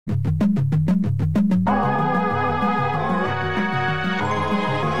Views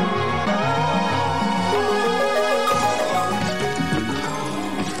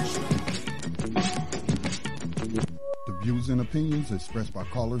and opinions expressed by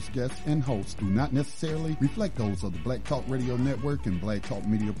callers, guests, and hosts do not necessarily reflect those of the Black Talk Radio Network and Black Talk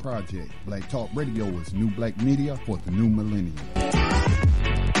Media Project. Black Talk Radio is new black media for the new millennium.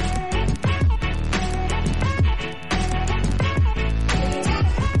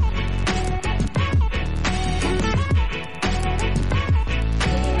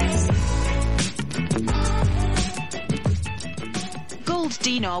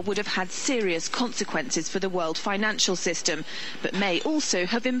 Dinar would have had serious consequences for the world financial system, but may also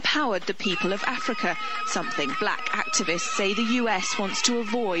have empowered the people of Africa, something black activists say the US wants to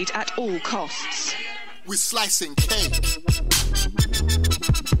avoid at all costs. We're slicing cake.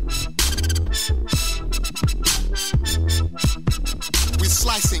 We're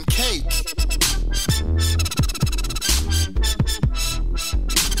slicing cake.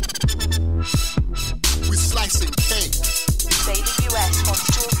 We're slicing cake. Say the US wants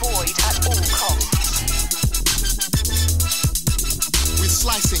to avoid at all costs. We're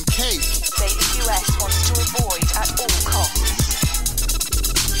slicing cake. Say the US wants to avoid at all costs.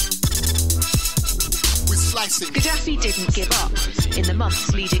 We're slicing. Gaddafi didn't give up. In the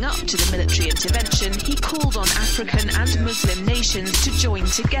months leading up to the military intervention, he called on African and Muslim nations to join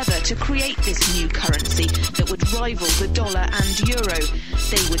together to create this new currency that would rival the dollar and euro.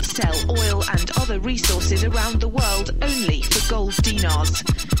 They would sell oil and other resources around the world only for gold dinars.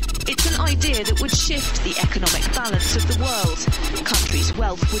 It's an idea that would shift the economic balance of the world. Countries'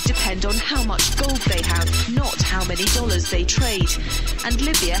 wealth would depend on how much gold they have, not how many dollars they trade. And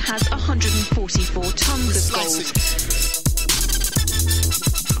Libya has 144 tons of gold.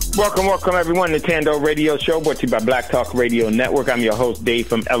 Welcome everyone to Thando Radio Show, brought to you by Black Talk Radio Network. I'm your host, Dave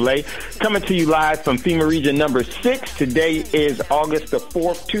from LA, coming to you live from FEMA Region number 6. Today is August the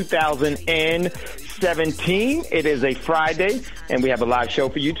 4th, 2017. It is a Friday, and we have a live show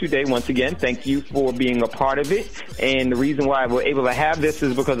for you today. Once again, thank you for being a part of it. And the reason why we're able to have this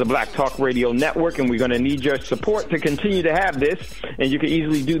is because of Black Talk Radio Network, and we're going to need your support to continue to have this. And you can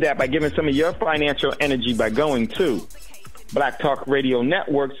easily do that by giving some of your financial energy by going to Black Talk Radio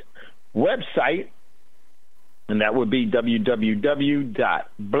Network's website, and that would be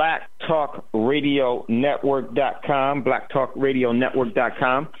www.blacktalkradionetwork.com,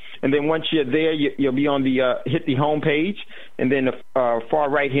 blacktalkradionetwork.com. And then once you're there, you'll be on the hit the home page, and then the far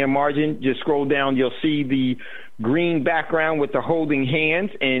right hand margin, just scroll down, you'll see the green background with the holding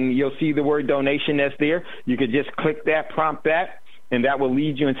hands, and you'll see the word donation that's there. You could just click that, prompt that, and that will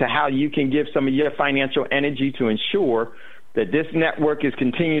lead you into how you can give some of your financial energy to ensure that this network is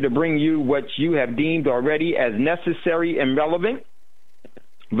continuing to bring you what you have deemed already as necessary and relevant.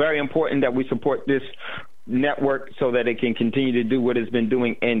 Very important that we support this network so that it can continue to do what it's been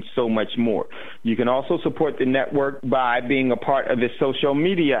doing and so much more. You can also support the network by being a part of this social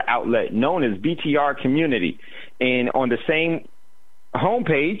media outlet known as BTR Community. And on the same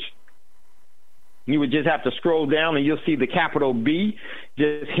homepage, you would just have to scroll down and you'll see the capital B.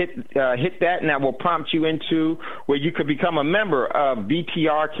 Just hit that, and that will prompt you into where you could become a member of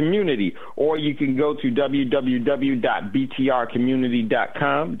BTR Community, or you can go to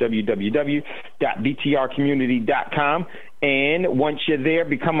www.btrcommunity.com, www.btrcommunity.com, and once you're there,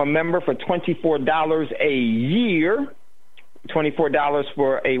 become a member for $24 a year. $24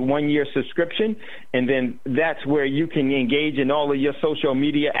 for a 1-year subscription, and then that's where you can engage in all of your social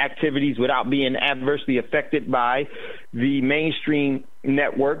media activities without being adversely affected by the mainstream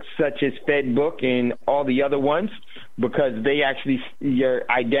networks such as FedBook and all the other ones, because they actually, your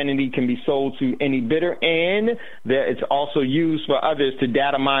identity can be sold to any bidder, and it's also used for others to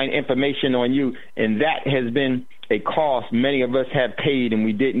data mine information on you, and that has been a cost many of us have paid and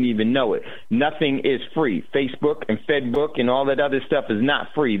we didn't even know it. Nothing is free. Facebook and FedBook and all that other stuff is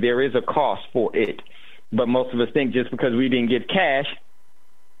not free. There is a cost for it. But most of us think just because we didn't get cash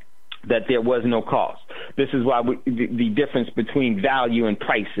that there was no cost. This is why the difference between value and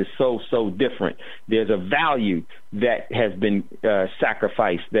price is so different. There's a value that has been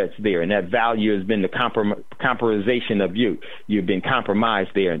sacrificed that's there, and that value has been the compromisation of you. You've been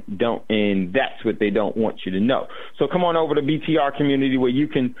compromised there, and that's what they don't want you to know. So come on over to BTR Community where you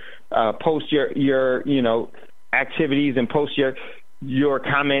can post your activities and post your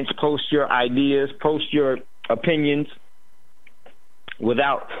comments, post your ideas, post your opinions,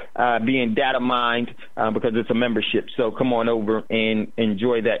 without being data mined, because it's a membership. So come on over and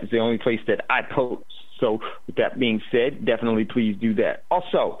enjoy that. It's the only place that I post So with that being said, definitely please do that.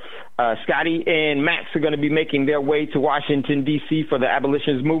 Also, Scotty and Max are going to be making their way to Washington, D.C. for the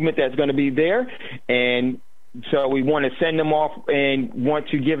abolitionist movement that's going to be there. And so we want to send them off and want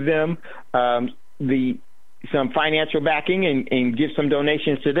to give them some financial backing and give some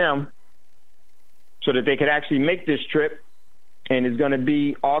donations to them so that they could actually make this trip. And it's going to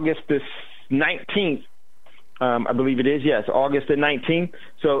be August the 19th. I believe it is, yes, August the 19th.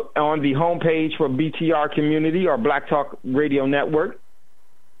 So on the homepage for BTR Community or Black Talk Radio Network,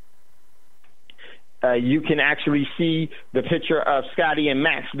 you can actually see the picture of Scotty and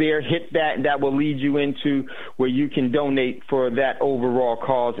Max there. Hit that, and that will lead you into where you can donate for that overall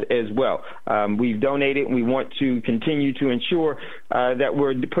cause as well. We've donated, and we want to continue to ensure that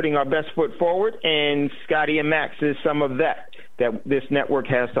we're putting our best foot forward, and Scotty and Max is some of that this network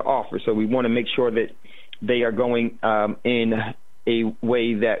has to offer. So we want to make sure that they are going in a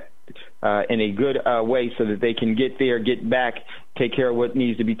way that in a good way so that they can get there, get back, take care of what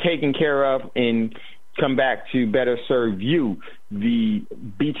needs to be taken care of, and come back to better serve you, the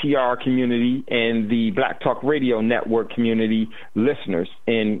BTR community and the Black Talk Radio Network community listeners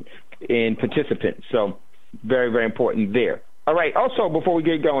and participants. So very, very important there. All right. Also, before we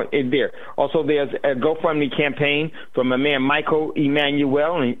get going in there, also there's a GoFundMe campaign from my man Michael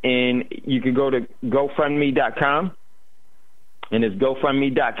Emanuel, and you can go to GoFundMe.com, and it's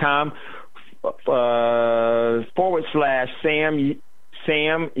GoFundMe.com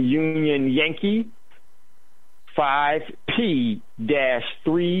 /Sam Union Yankee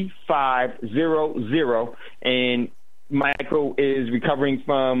 5P-3500, and Michael is recovering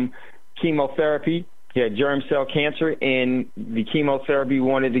from chemotherapy. He had germ cell cancer, and the chemotherapy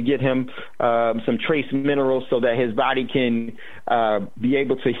wanted to get him some trace minerals so that his body can be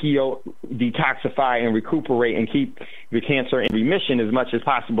able to heal, detoxify, and recuperate and keep the cancer in remission as much as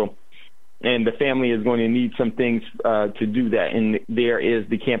possible. And the family is going to need some things to do that. And there is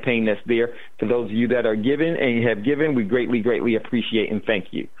the campaign that's there. For those of you that are giving and have given, we greatly, greatly appreciate and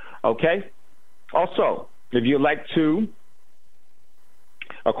thank you. Okay? Also, if you'd like to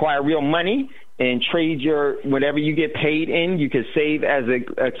acquire real money and trade your whatever you get paid in, you can save as a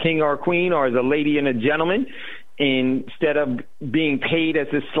king or a queen or as a lady and a gentleman instead of being paid as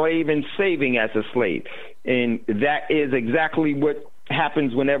a slave and saving as a slave. And that is exactly what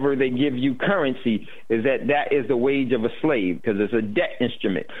happens whenever they give you currency, is that is the wage of a slave, because it's a debt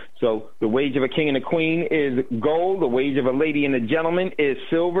instrument. So the wage of a king and a queen is gold. The wage of a lady and a gentleman is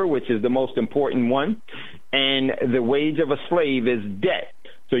silver, which is the most important one. And the wage of a slave is debt.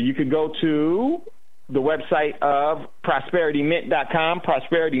 So you could go to the website of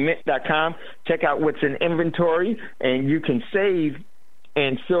prosperitymint.com, check out what's in inventory, and you can save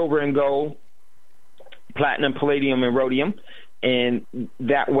in silver and gold, platinum, palladium, and rhodium. And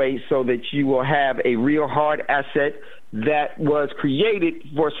that way, so that you will have a real hard asset that was created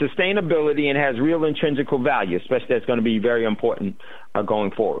for sustainability and has real intrinsic value, especially that's going to be very important going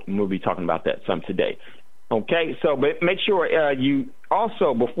forward. And we'll be talking about that some today. Okay, so but make sure you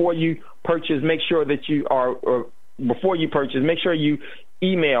also, before you purchase, make sure that you are, or before you purchase, make sure you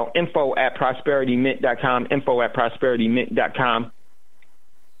email info@prosperitymint.com,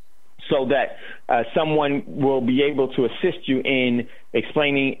 so that someone will be able to assist you in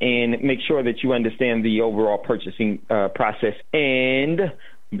explaining and make sure that you understand the overall purchasing process, and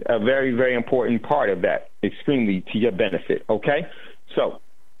a very, very important part of that, extremely to your benefit, okay? So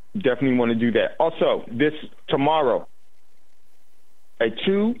definitely want to do that. Also, this tomorrow at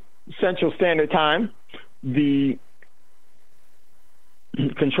 2 Central Standard Time, the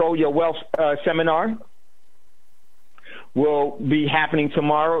Control Your Wealth seminar will be happening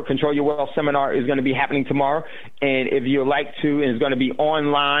tomorrow. Control Your Wealth seminar is going to be happening tomorrow. And if you'd like to, and it's going to be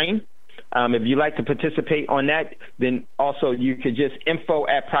online, if you'd like to participate on that, then also you could just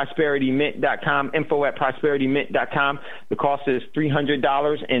info@prosperitymint.com, info@prosperitymint.com. The cost is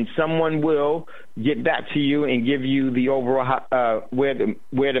 $300, and someone will get back to you and give you the overall where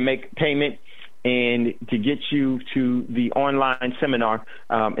to make payment and to get you to the online seminar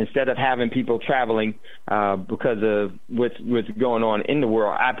instead of having people traveling because of what's going on in the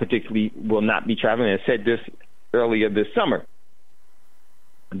world. I particularly will not be traveling. I said this earlier this summer,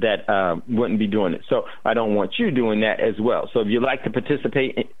 that wouldn't be doing it. So I don't want you doing that as well. So if you'd like to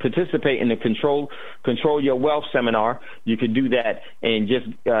participate in the Control Your Wealth seminar, you could do that and just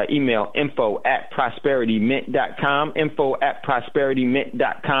email info@prosperitymint.com,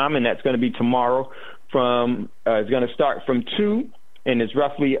 info@prosperitymint.com, and that's going to be tomorrow from it's going to start from 2, and it's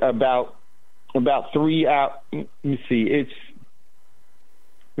roughly about 3 hours. Let me see, it's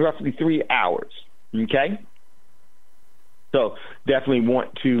roughly 3 hours, okay? So definitely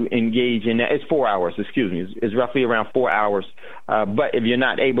want to engage in that. It's 4 hours, excuse me. It's roughly around 4 hours. But if you're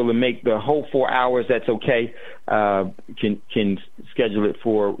not able to make the whole 4 hours, that's okay. Can schedule it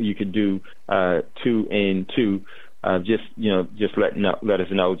for, you could do 2 and 2. Just let us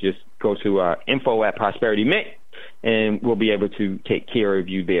know. Just go to info@Prosperity Mint, and we'll be able to take care of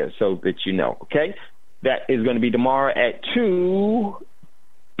you there so that you know, okay? That is going to be tomorrow at 2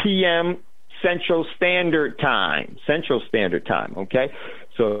 p.m. Central Standard Time, okay?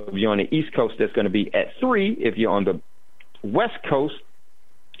 So if you're on the East Coast, that's going to be at 3. If you're on the West Coast,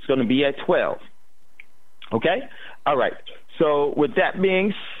 it's going to be at 12, okay? All right. So with that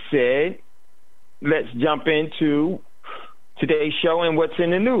being said, let's jump into today's show and what's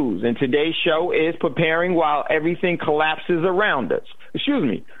in the news. And today's show is preparing while everything collapses around us.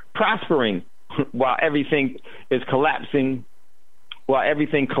 Prospering while everything is collapsing, while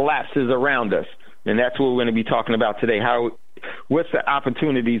everything collapses around us. And that's what we're going to be talking about today. What's the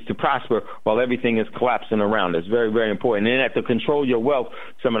opportunities to prosper while everything is collapsing around us? Very, very important. And at the Control Your Wealth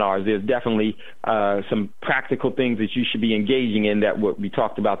seminars, there's definitely some practical things that you should be engaging in that what we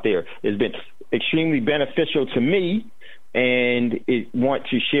talked about there. It's been extremely beneficial to me, and want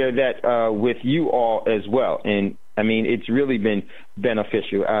to share that with you all as well. And I mean, it's really been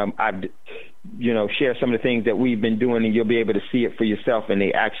beneficial. I've share some of the things that we've been doing, and you'll be able to see it for yourself. And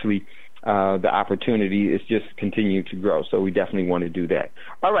they actually, the opportunity is just continue to grow. So we definitely want to do that.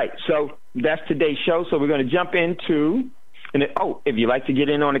 All right. So that's today's show. So we're going to jump into, if you'd like to get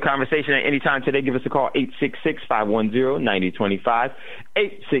in on the conversation at any time today, give us a call, 866-510-9025,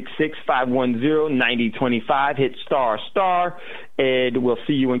 866-510-9025. Hit ***, and we'll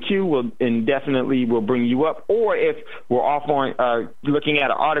see you in queue. And definitely we'll bring you up. Or if we're off on looking at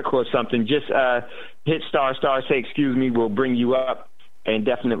an article or something, just hit ***, say excuse me. We'll bring you up, and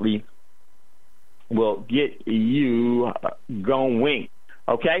definitely we'll get you going.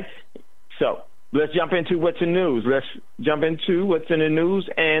 Okay, so let's jump into what's in the news.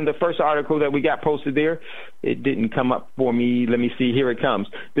 And the first article that we got posted there, it didn't come up for me. Let me see. Here it comes.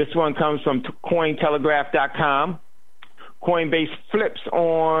 This one comes from Cointelegraph.com. Coinbase flips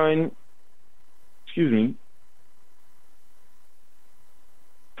on,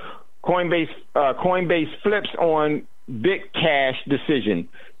 Coinbase flips on Big Cash decision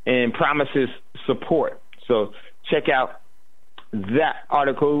and promises support. So check out that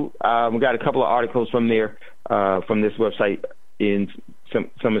article. We got a couple of articles from there, from this website, in some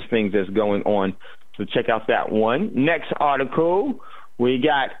of the things that's going on. So check out that one. Next article, we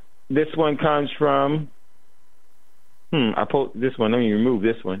got, this one comes from, I put this one. Let me remove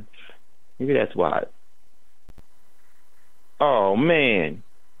this one. Maybe that's why. Oh, man.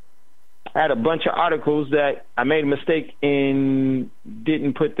 I had a bunch of articles that I made a mistake and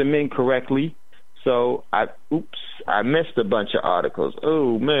didn't put them in correctly. So I missed a bunch of articles.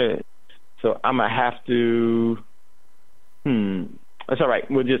 Oh, man. So I'm going to have to, that's all right.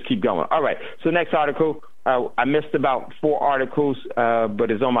 We'll just keep going. All right. So next article, I missed about 4 articles, but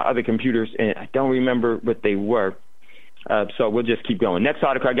it's on my other computers, and I don't remember what they were. So we'll just keep going. Next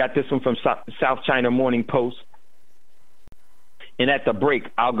article, I got this one from South China Morning Post. And at the break,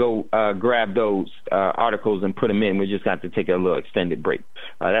 I'll go grab those articles and put them in. We just got to take a little extended break.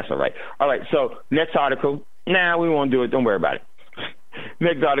 That's all right. All right, so next article. We won't do it. Don't worry about it.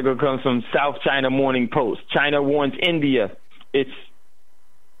 Next article comes from South China Morning Post. China warns India. Let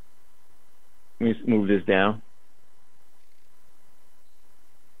me move this down.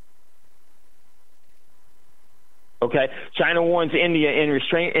 Okay. China warns India in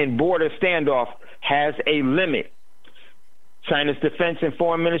restraint and border standoff has a limit. China's Defense and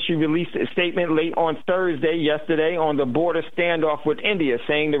Foreign Ministry released a statement late on yesterday, on the border standoff with India,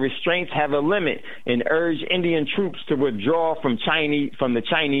 saying the restraints have a limit and urged Indian troops to withdraw from the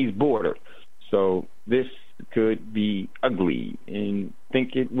Chinese border. So this could be ugly, and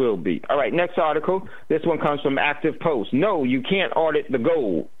think it will be. All right, next article. This one comes from Active Post. No, you can't audit the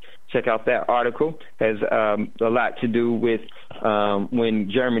gold. Check out that article. Has a lot to do with when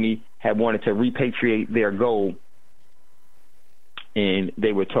Germany had wanted to repatriate their gold, and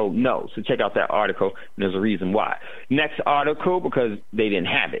they were told no. So check out that article, and there's a reason why. Next article, because they didn't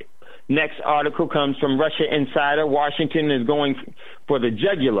have it. Next article comes from Russia Insider. Washington is going for the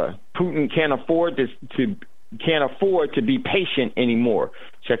jugular. Putin can't afford to be patient anymore.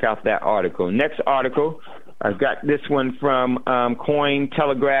 Check out that article. Next article, I've got this one from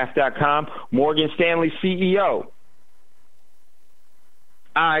Cointelegraph.com. Morgan Stanley CEO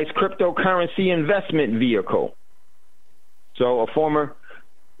eyes cryptocurrency investment vehicle. So a former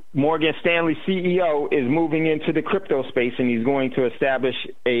Morgan Stanley CEO is moving into the crypto space, and he's going to establish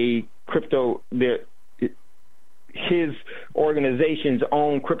a crypto. His organizations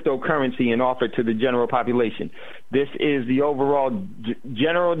own cryptocurrency and offer it to the general population. This is the overall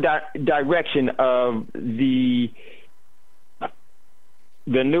general direction of the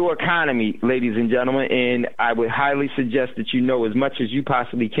new economy, ladies and gentlemen, and I would highly suggest that you know as much as you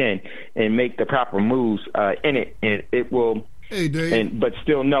possibly can and make the proper moves in it, and it will. Hey, Dave. But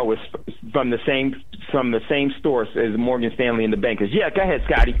still know it's from the same source as Morgan Stanley and the bankers. Yeah, go ahead,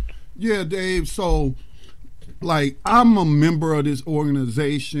 Scotty. Yeah, Dave. So, like, I'm a member of this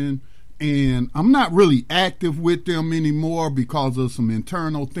organization, and I'm not really active with them anymore because of some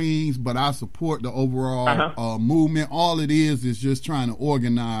internal things, but I support the overall movement. All it is just trying to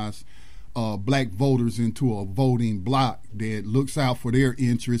organize black voters into a voting bloc that looks out for their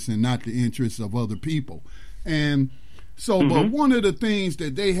interests and not the interests of other people. And so, but one of the things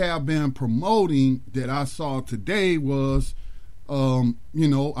that they have been promoting that I saw today was,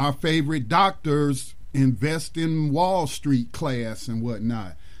 our favorite doctors invest in Wall Street class and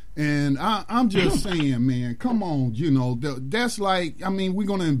whatnot. And I'm just saying, man, come on, that's like, we're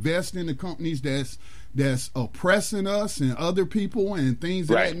going to invest in the companies that's oppressing us and other people and things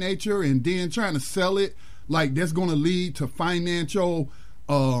of that nature, and then trying to sell it like that's going to lead to financial,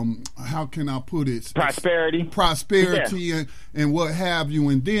 how can I put it? Prosperity and what have you.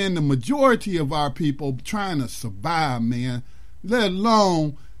 And then the majority of our people trying to survive, man, let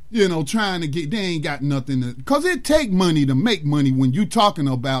alone, trying to they ain't got nothing because it take money to make money when you talking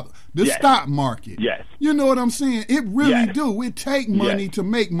about the stock market. Yes. You know what I'm saying? It really do. It take money to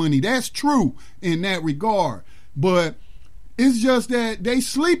make money. That's true in that regard. But it's just that they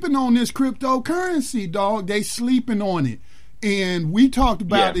sleeping on this cryptocurrency, dog. They sleeping on it. And we talked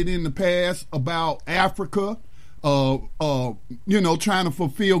about it in the past about Africa, trying to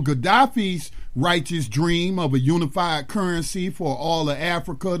fulfill Gaddafi's righteous dream of a unified currency for all of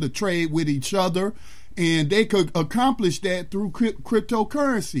Africa to trade with each other. And they could accomplish that through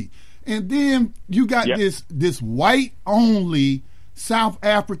cryptocurrency. And then you got this white-only South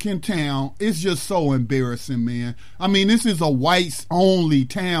African town. It's just so embarrassing, man. This is a whites-only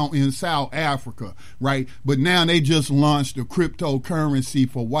town in South Africa, right? But now they just launched a cryptocurrency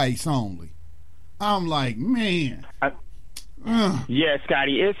for whites only. I'm like, man. Yeah,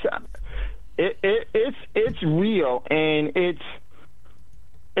 Scotty, it's real, and it's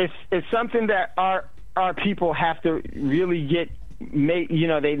something that our people have to really get made.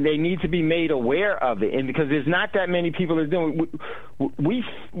 They need to be made aware of it, and because there's not that many people that are doing.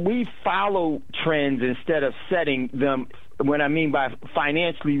 We follow trends instead of setting them. What I mean by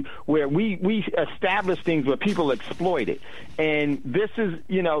financially, where we establish things where people exploit it, and this is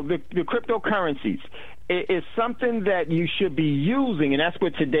the cryptocurrencies. It's something that you should be using, and that's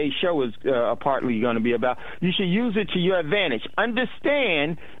what today's show is partly going to be about. You should use it to your advantage.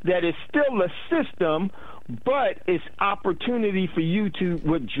 Understand that it's still a system, but it's opportunity for you to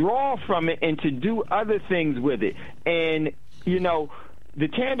withdraw from it and to do other things with it. And, the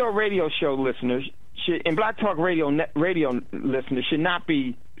Thando Radio Show listeners and Black Talk Radio listeners should not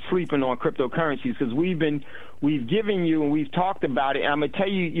be sleeping on cryptocurrencies, because we've given you and we've talked about it. And I'm going to tell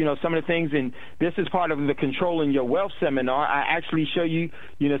you, some of the things, and this is part of the Controlling Your Wealth seminar. I actually show you,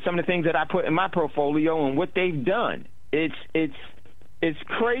 some of the things that I put in my portfolio and what they've done. It's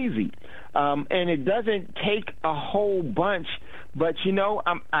crazy. And it doesn't take a whole bunch, but,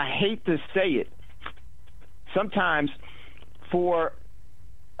 I hate to say it. Sometimes for,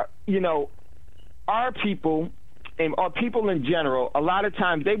 our people, or people in general, a lot of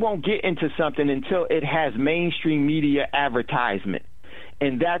times they won't get into something until it has mainstream media advertisement.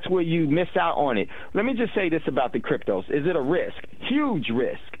 And that's where you miss out on it. Let me just say this about the cryptos. Is it a risk? Huge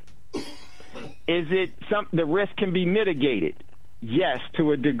risk. Is it the risk can be mitigated? Yes,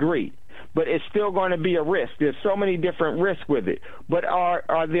 to a degree. But it's still going to be a risk. There's so many different risks with it. But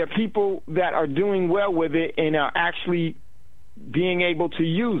are there people that are doing well with it and are actually being able to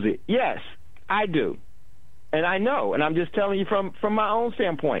use it? Yes, I do. And I know, and I'm just telling you from my own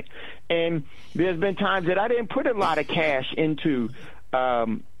standpoint. And there's been times that I didn't put a lot of cash into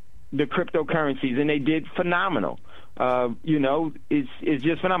the cryptocurrencies, and they did phenomenal. It's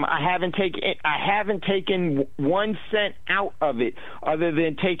just phenomenal. I haven't taken 1 cent out of it, other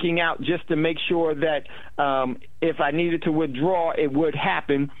than taking out just to make sure that if I needed to withdraw, it would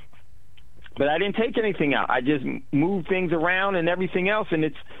happen. But I didn't take anything out. I just moved things around and everything else, and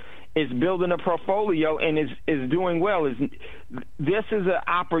it's building a portfolio and is doing well. This is an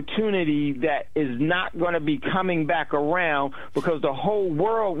opportunity that is not going to be coming back around, because the whole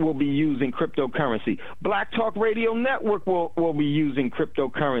world will be using cryptocurrency. Black Talk Radio Network will be using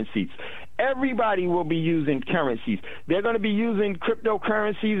cryptocurrencies. Everybody will be using currencies. They're going to be using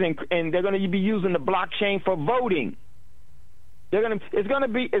cryptocurrencies, and they're going to be using the blockchain for voting. It's gonna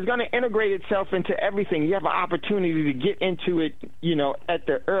integrate itself into everything. You have an opportunity to get into it, at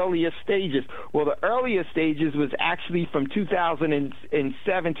the earliest stages. Well, the earliest stages was actually from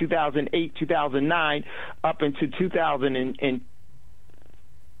 2007, 2008, 2009, up into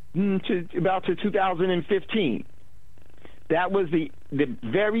 2015. That was the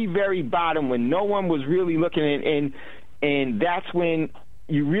very, very bottom when no one was really looking, and that's when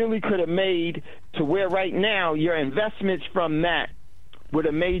you really could have made to where right now your investments from that would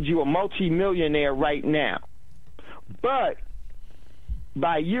have made you a multi-millionaire right now. But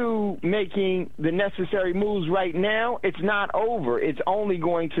by you making the necessary moves right now, it's not over. It's only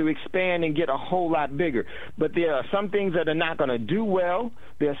going to expand and get a whole lot bigger. But there are some things that are not going to do well.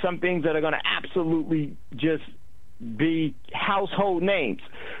 There are some things that are going to absolutely just be household names.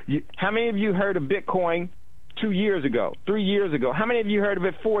 How many of you heard of Bitcoin 2 years ago, 3 years ago? How many of you heard of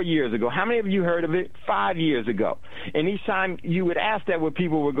it 4 years ago? How many of you heard of it 5 years ago? And each time you would ask that, where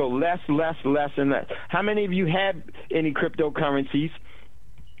people would go less, less, less, and less. How many of you had any cryptocurrencies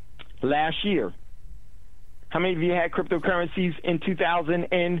last year? How many of you had cryptocurrencies in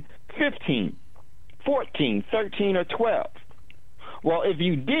 2015, 14, 13, or 12? Well, if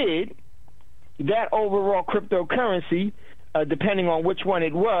you did, that overall cryptocurrency, depending on which one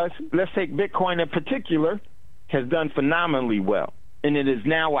it was, let's take Bitcoin in particular, has done phenomenally well. And it is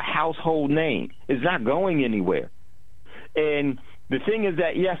now a household name. It's not going anywhere. And the thing is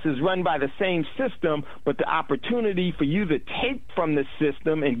that, yes, it's run by the same system, but the opportunity for you to take from the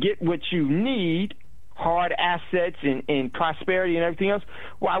system and get what you need, hard assets and prosperity and everything else,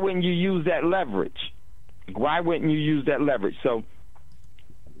 why wouldn't you use that leverage? Why wouldn't you use that leverage? So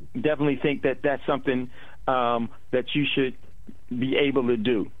definitely think that that's something that you should be able to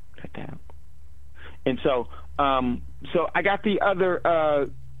do. Cut that out. And so I got the other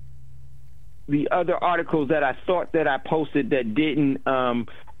articles that I thought that I posted that didn't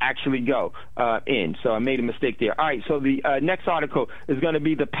actually go in. So I made a mistake there. All right, so the next article is going to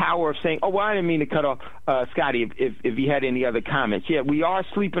be the power of saying, I didn't mean to cut off Scotty if he had any other comments. Yeah, we are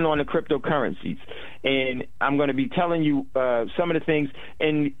sleeping on the cryptocurrencies. And I'm going to be telling you some of the things.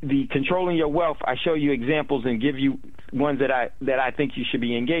 In the Controlling Your Wealth, I show you examples and give you ones that I think you should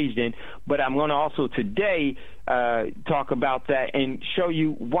be engaged in. But I'm going to also today talk about that and show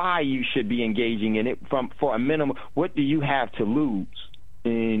you why you should be engaging in it for a minimum. What do you have to lose?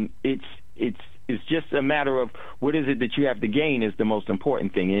 And it's just a matter of what is it that you have to gain is the most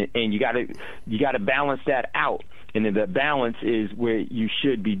important thing, and you got to balance that out. And the balance is where you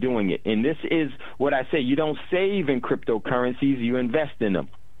should be doing it. And this is what I say: you don't save in cryptocurrencies, you invest in them.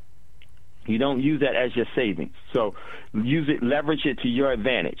 You don't use that as your savings. So use it, leverage it to your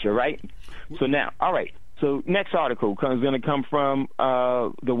advantage. All right. So now, all right. So next article is going to come from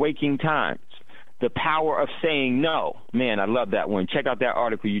the Waking Times. The power of saying no. Man, I love that one. Check out that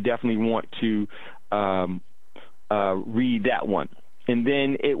article. You definitely want to read that one. And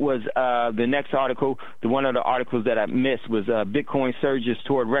then it was the next article, one of the articles that I missed was Bitcoin surges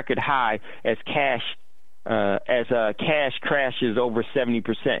toward record high as cash crashes over 70%.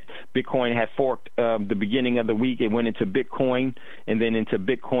 Bitcoin had forked the beginning of the week. It went into Bitcoin and then into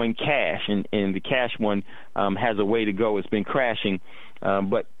Bitcoin Cash. And the Cash one has a way to go. It's been crashing,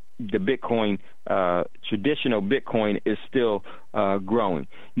 but the Bitcoin, traditional Bitcoin, is still growing.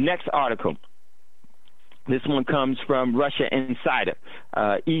 Next article. This one comes from Russia Insider.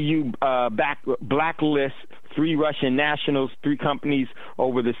 EU blacklists 3 Russian nationals, 3 companies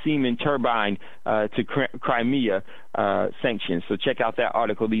over the Siemens turbine to Crimea sanctions. So check out that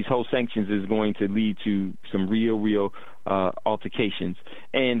article. These whole sanctions is going to lead to some real altercations.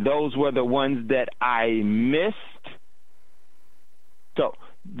 And those were the ones that I missed. So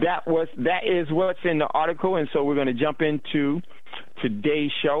that is what's in the article, and so we're going to jump into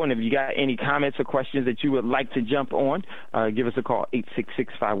today's show. And if you got any comments or questions that you would like to jump on, give us a call,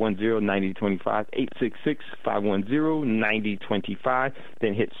 866-510-9025, 866-510-9025.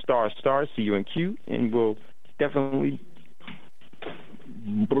 Then hit star, CUNQ, and we'll definitely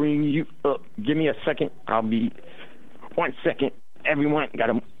bring you up. Give me a second. I'll be 1 second. Everyone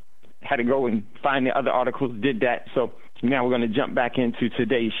had to go and find the other articles, did that. So now we're going to jump back into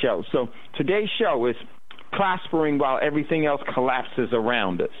today's show. So today's show is prospering while everything else collapses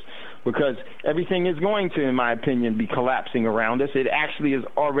around us, because everything is going to, in my opinion, be collapsing around us. It actually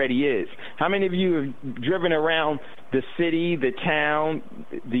already is. How many of you have driven around the city, the town,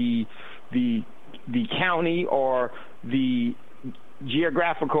 the county, or the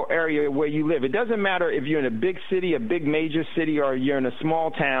geographical area where you live? It doesn't matter if you're in a big city, a big major city, or you're in a small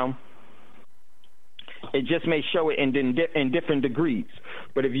town. It just may show it in different degrees.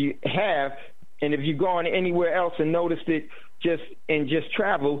 But if you have, and if you go on anywhere else and noticed it just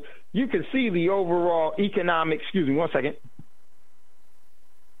travel, you can see the overall economic. Excuse me, 1 second.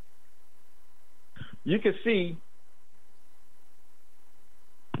 You can see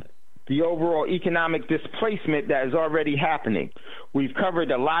the overall economic displacement that is already happening. We've covered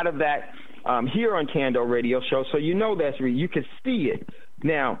a lot of that here on Thando Radio Show, so you know that's real. You can see it.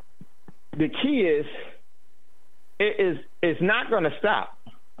 Now, the key is, it's not going to stop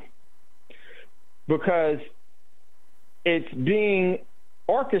because it's being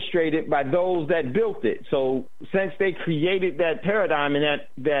orchestrated by those that built it. So since they created that paradigm and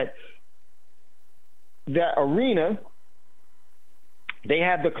that arena, they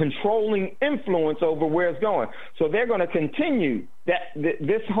have the controlling influence over where it's going. So they're going to continue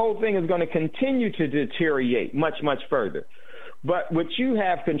this whole thing is going to continue to deteriorate much, much further. But what you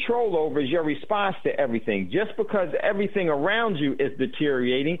have control over is your response to everything. Just because everything around you is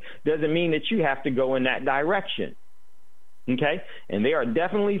deteriorating doesn't mean that you have to go in that direction. Okay? And there are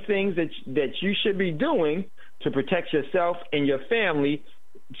definitely things that you should be doing to protect yourself and your family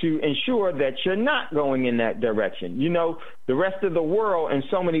to ensure that you're not going in that direction. You know, the rest of the world, in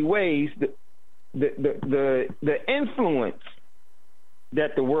so many ways, the influence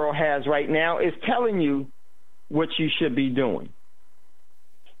that the world has right now is telling you what you should be doing.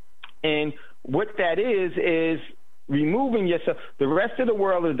 And what that is removing yourself. The rest of the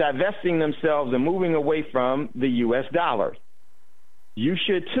world is divesting themselves and moving away from the U.S. dollar. You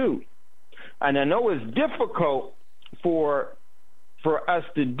should too. And I know it's difficult for us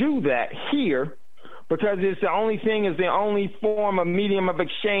to do that here because it's the only form of medium of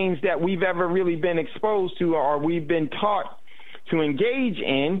exchange that we've ever really been exposed to or we've been taught to engage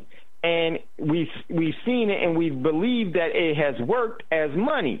in, and we've seen it and we've believed that it has worked as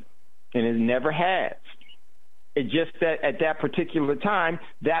money, and it never has. It just that at that particular time,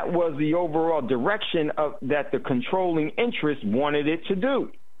 that was the overall direction that the controlling interest wanted it to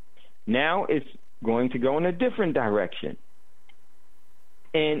do. Now it's going to go in a different direction.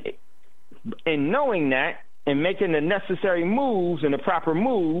 And knowing that and making the necessary moves and the proper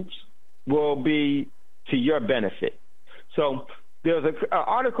moves will be to your benefit. So there's an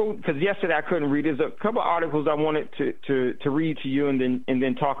article, because yesterday I couldn't read. There's a couple of articles I wanted to read to you and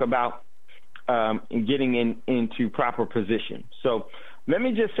then talk about getting into proper position. So let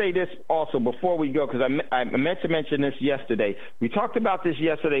me just say this also before we go, because I meant to mention this yesterday. We talked about this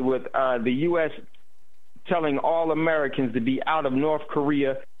yesterday with the U.S. telling all Americans to be out of North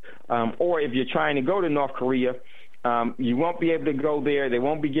Korea, or if you're trying to go to North Korea, you won't be able to go there. They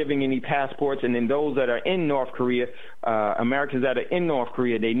won't be giving any passports. And then those that are in North Korea, Americans that are in North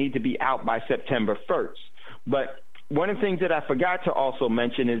Korea, they need to be out by September 1st. But one of the things that I forgot to also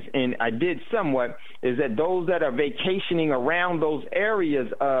mention is, and I did somewhat, is that those that are vacationing around those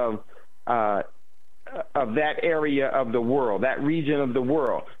areas of that area of the world, that region of the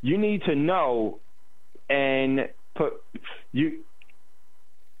world, you need to know and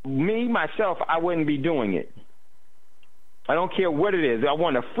myself, I wouldn't be doing it. I don't care what it is. I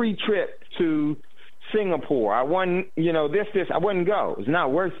want a free trip to Singapore. I want, this. I wouldn't go. It's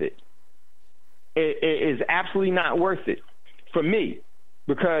not worth it. It is absolutely not worth it for me,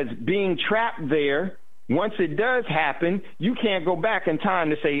 because being trapped there, once it does happen, you can't go back in time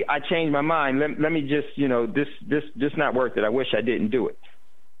to say, I changed my mind. Let me just, this not worth it. I wish I didn't do it.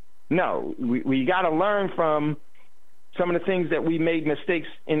 No, we got to learn from some of the things that we made mistakes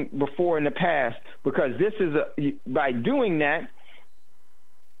before in the past, because this is by doing that,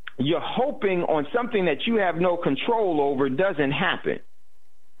 you're hoping on something that you have no control over doesn't happen.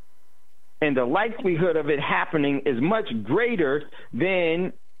 And the likelihood of it happening is much greater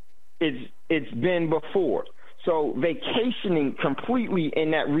than it's been before. So vacationing completely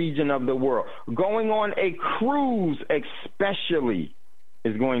in that region of the world, going on a cruise especially,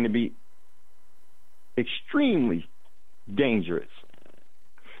 is going to be extremely dangerous.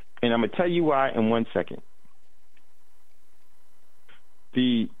 And I'm going to tell you why in 1 second.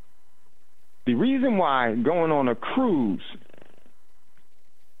 The reason why going on a cruise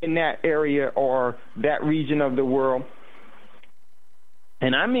in that area or that region of the world,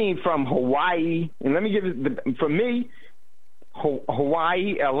 and I mean from Hawaii, and let me give it, for me,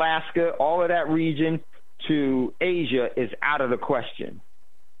 Hawaii, Alaska, all of that region to Asia is out of the question.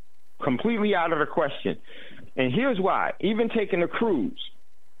 Completely out of the question. And here's why. Even taking a cruise,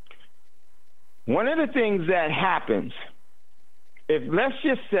 one of the things that happens, if let's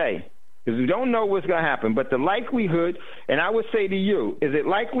just say, because we don't know what's going to happen, but the likelihood, and I would say to you, is it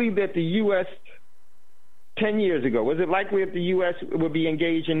likely that the U.S. 10 years ago, was it likely that the U.S. would be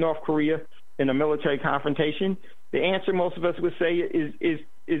engaged in North Korea in a military confrontation? The answer most of us would say is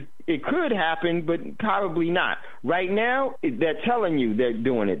it could happen, but probably not. Right now, they're telling you they're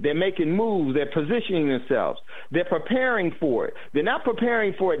doing it. They're making moves. They're positioning themselves. They're preparing for it. They're not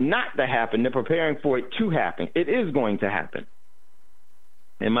preparing for it not to happen. They're preparing for it to happen. It is going to happen.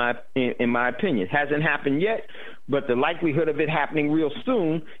 In my opinion, it hasn't happened yet, but the likelihood of it happening real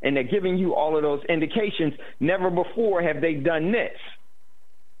soon, and they're giving you all of those indications. Never before have they done this.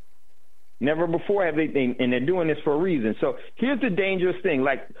 Never before have they, and they're doing this for a reason. So here's the dangerous thing,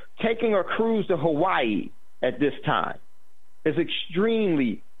 like taking a cruise to Hawaii at this time is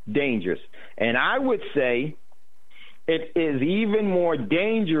extremely dangerous. And I would say it is even more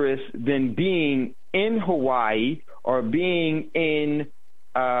dangerous than being in Hawaii or being in,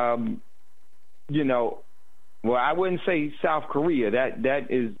 well, I wouldn't say South Korea.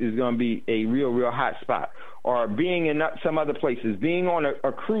 That is going to be a real hot spot. Or being in some other places, being on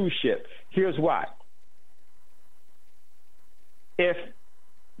a cruise ship. Here's why. If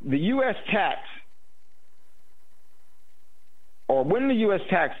the U.S. tax, or when the U.S.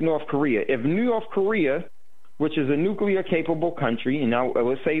 taxed North Korea, if North Korea, which is a nuclear-capable country, and I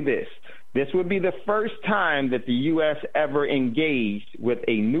will say this would be the first time that the U.S. ever engaged with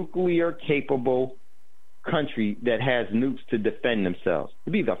a nuclear-capable country that has nukes to defend themselves. It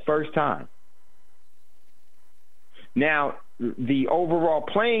would be the first time. Now, the overall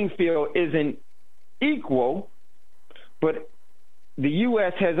playing field isn't equal, but the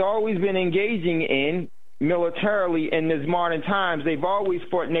U.S. has always been engaging in militarily in these modern times. They've always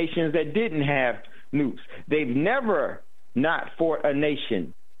fought nations that didn't have nukes. They've never not fought a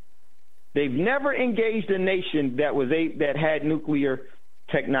nation. They've never engaged a nation that had nuclear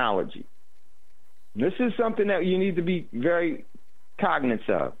technology. This is something that you need to be very cognizant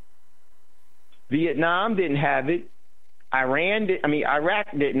of. Vietnam didn't have it.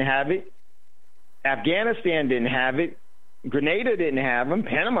 Iraq didn't have it. Afghanistan didn't have it. Grenada didn't have them.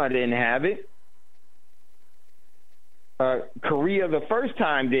 Panama didn't have it. Korea the first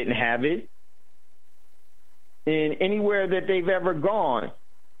time didn't have it. And anywhere that they've ever gone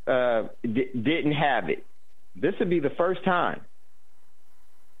didn't have it. This would be the first time.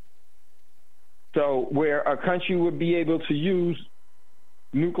 So where a country would be able to use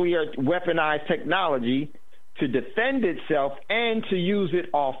nuclear weaponized technology to defend itself and to use it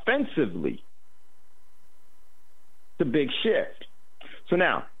offensively. It's a big shift. So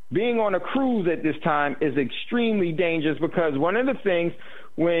now, being on a cruise at this time is extremely dangerous because one of the things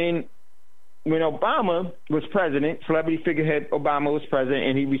when Obama was president, celebrity figurehead Obama was president,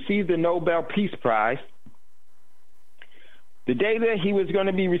 and he received the Nobel Peace Prize, the day that he was going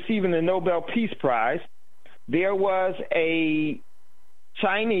to be receiving the Nobel Peace Prize, there was a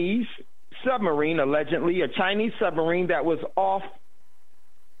Chinese submarine, allegedly a Chinese submarine that was off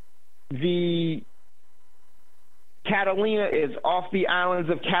the Catalina, is off the islands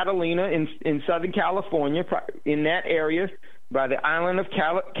of Catalina in Southern California, in that area by the island of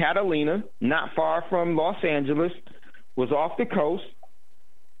Catalina, not far from Los Angeles, was off the coast,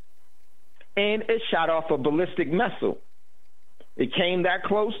 and it shot off a ballistic missile. It came that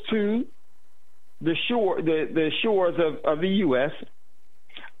close to the shores of the U.S.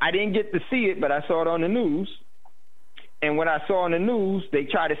 I didn't get to see it, but I saw it on the news. And when I saw on the news, they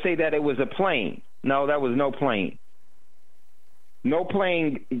tried to say that it was a plane. No, that was no plane. No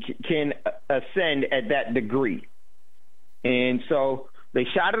plane can ascend at that degree. And so they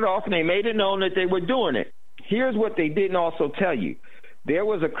shot it off, and they made it known that they were doing it. Here's what they didn't also tell you. There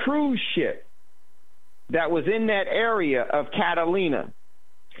was a cruise ship that was in that area of Catalina.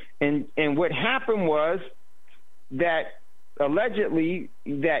 And what happened was that allegedly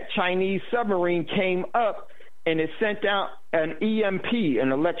that Chinese submarine came up and it sent out an EMP,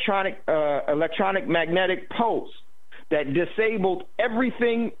 an electronic magnetic pulse that disabled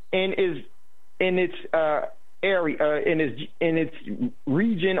everything in its area, in its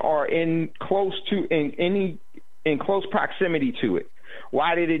region, or in close proximity to it.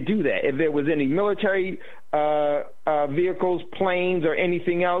 Why did it do that? If there was any military vehicles, planes, or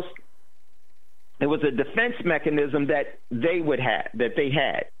anything else, it was a defense mechanism that they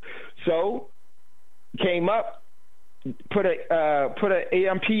had. So came up, put a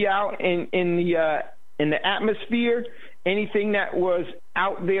EMP out in the atmosphere. Anything that was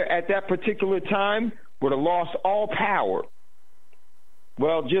out there at that particular time would have lost all power.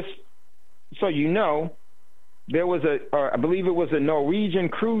 Well, just so you know, there was I believe it was a Norwegian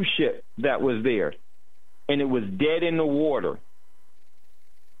cruise ship that was there, and it was dead in the water.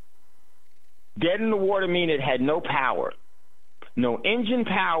 Dead in the water means it had no power, no engine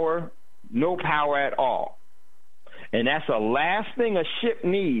power, no power at all. And that's the last thing a ship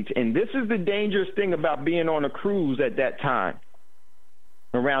needs. And this is the dangerous thing about being on a cruise at that time.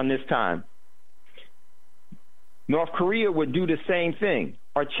 around this time. North Korea would do the same thing,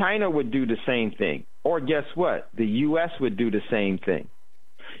 or China would do the same thing, or guess what? The U.S. would do the same thing.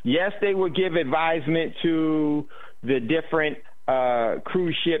 Yes, they would give advisement to the different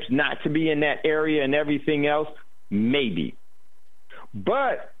cruise ships not to be in that area and everything else, maybe.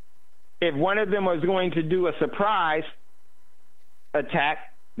 But if one of them was going to do a surprise attack,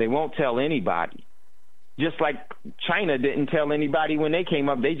 they won't tell anybody. Just like China didn't tell anybody when they came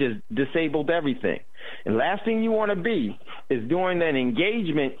up, they just disabled everything. And last thing you want to be is during an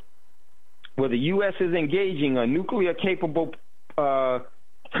engagement where the U.S. is engaging a nuclear-capable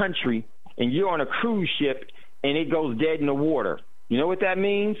country, and you're on a cruise ship and it goes dead in the water. You know what that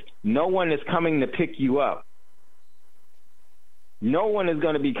means? No one is coming to pick you up. No one is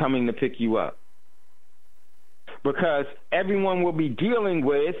going to be coming to pick you up, because everyone will be dealing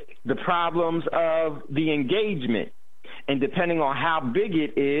with the problems of the engagement. And depending on how big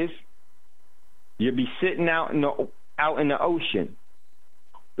it is, you'll be sitting out in the ocean.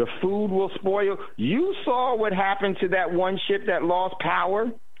 The food will spoil. You saw what happened to that one ship that lost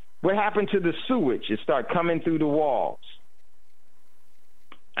power. What happened to the sewage? It started coming through the walls.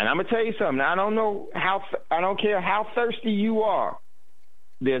 And I'm going to tell you something. I don't care how thirsty you are.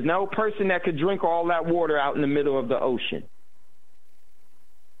 There's no person that could drink all that water out in the middle of the ocean.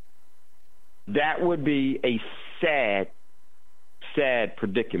 That would be a sad, sad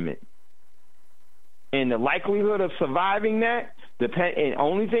predicament. And the likelihood of surviving that, and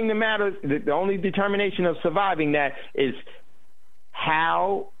only thing that matters, the only determination of surviving that is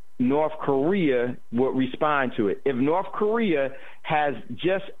how North Korea would respond to it. If North Korea has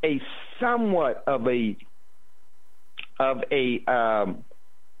just a somewhat of a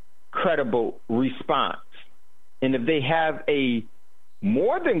credible response, and if they have a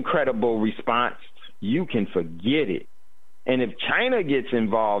more than credible response, you can forget it. And if China gets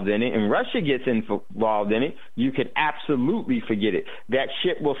involved in it and Russia gets involved in it, you could absolutely forget it. That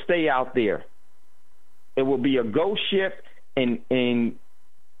ship will stay out there. It will be a ghost ship, and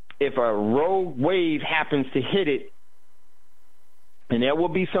if a rogue wave happens to hit it, and there will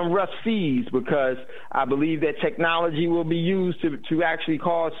be some rough seas, because I believe that technology will be used to actually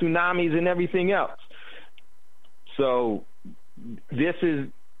cause tsunamis and everything else. So this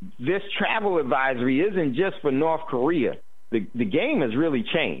travel advisory isn't just for North Korea. The game has really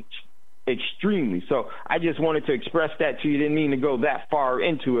changed extremely. So I just wanted to express that to you. Didn't mean to go that far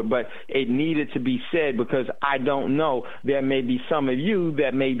into it, but it needed to be said, because I don't know. There may be some of you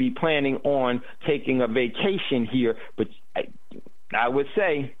that may be planning on taking a vacation here, but I would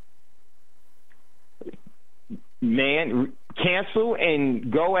say, man, cancel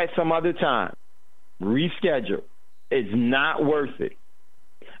and go at some other time. Reschedule. It's not worth it.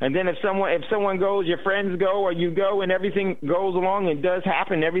 And then if someone goes, your friends go, or you go, and everything goes along and does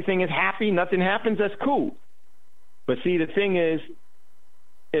happen, everything is happy, nothing happens, that's cool. But see, the thing is,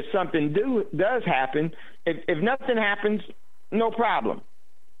 if something does happen, if nothing happens, no problem,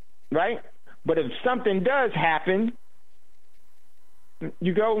 right? But if something does happen,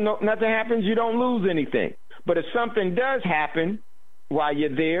 you go, nothing happens, you don't lose anything. But if something does happen while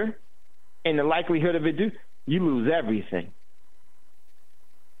you're there, and the likelihood of it you lose everything.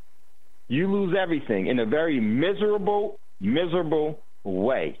 You lose everything in a very miserable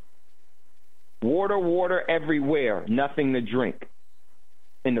way. Water everywhere, nothing to drink.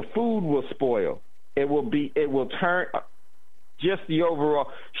 And the food will spoil. It will turn just the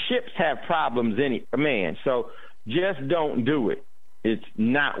overall. Ships have problems so just don't do it. It's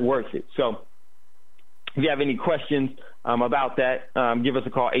not worth it. So if you have any questions about that, give us a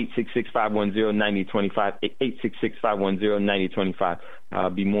call, 866-510-9025, 866-510-9025. I'll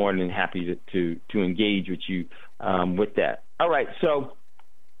be more than happy to engage with you with that. All right, so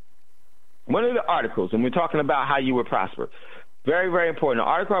one of the articles, and we're talking about how you would prosper. Very, very important. An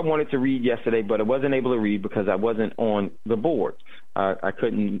article I wanted to read yesterday, but I wasn't able to read because I wasn't on the board. I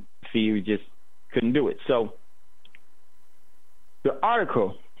couldn't see, we just couldn't do it. So the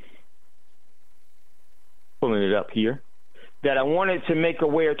article, pulling it up here, that I wanted to make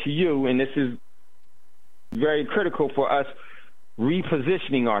aware to you, and this is very critical for us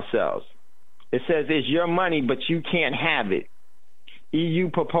repositioning ourselves. It says, it's your money, but you can't have it. EU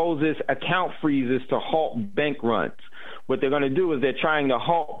proposes account freezes to halt bank runs. What they're going to do is they're trying to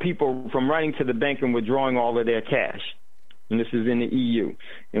halt people from running to the bank and withdrawing all of their cash. And this is in the EU.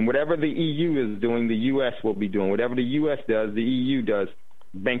 And whatever the EU is doing, the U.S. will be doing. Whatever the U.S. does, the EU does,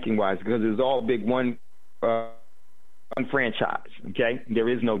 banking-wise, because it's all big one franchise, okay? There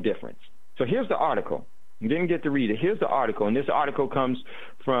is no difference. So here's the article. You didn't get to read it. Here's the article, and this article comes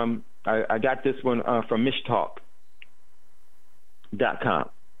from, I got this one from Mish Talk. EU.com.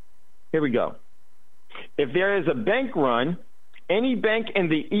 Here we go. If there is a bank run, any bank in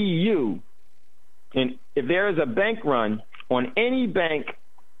the EU, and if there is a bank run on any bank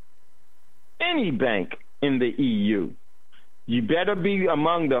in the EU, you better be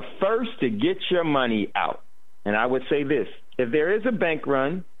among the first to get your money out. And I would say this, if there is a bank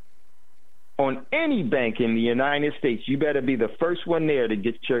run on any bank in the United States, you better be the first one there to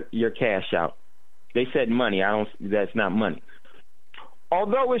get your cash out. They said money. That's not money.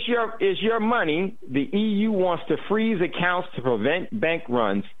 Although it's your money, the EU wants to freeze accounts to prevent bank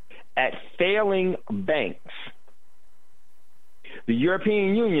runs at failing banks. The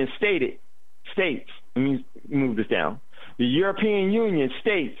European Union states, let me move this down. The European Union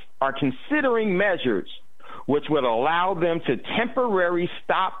states are considering measures which would allow them to temporarily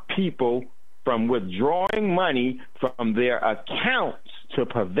stop people from withdrawing money from their accounts to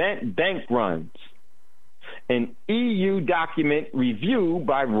prevent bank runs. An EU document review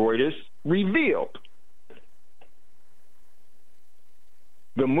by Reuters revealed.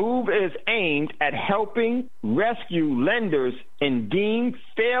 The move is aimed at helping rescue lenders in deemed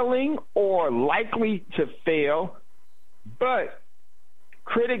failing or likely to fail, but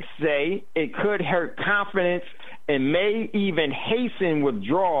critics say it could hurt confidence and may even hasten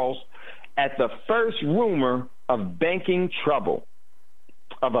withdrawals at the first rumor of banking trouble,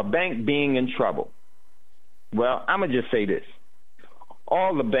 of a bank being in trouble. Well, I'm going to just say this.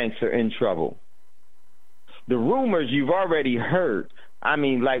 All the banks are in trouble. The rumors you've already heard. I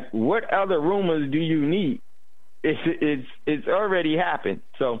mean, like, what other rumors do you need? It's already happened.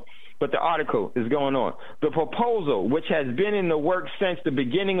 So, but the article is going on. The proposal, which has been in the works since the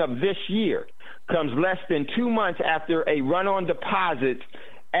beginning of this year, comes less than 2 months after a run on deposits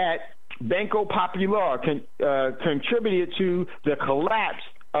at Banco Popular contributed to the collapse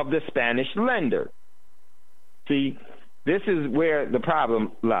of the Spanish lender. See, this is where the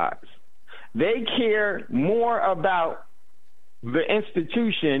problem lies. They care more about the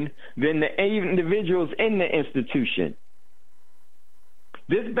institution than the individuals in the institution.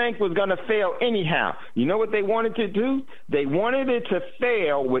 This bank was going to fail anyhow. You know what they wanted to do? They wanted it to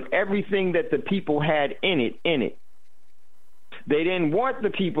fail with everything that the people had in it. They didn't want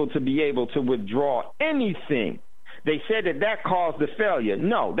the people to be able to withdraw anything. They said that caused the failure.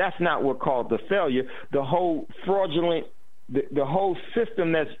 No, that's not what caused the failure. The whole fraudulent, the whole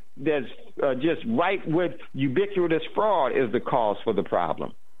system that's just ripe with ubiquitous fraud is the cause for the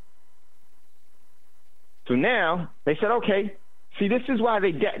problem. So now they said, okay, see, this is why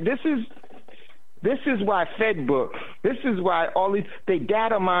this is why FedBook, this is why all these, they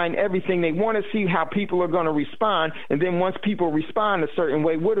data mine everything. They want to see how people are going to respond, and then once people respond a certain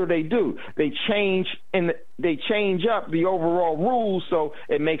way, what do? They change up the overall rules so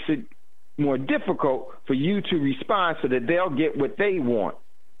it makes it more difficult for you to respond so that they'll get what they want.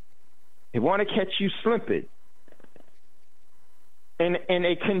 They want to catch you slipping. In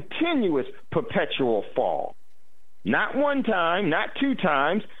a continuous perpetual fall. Not one time, not 2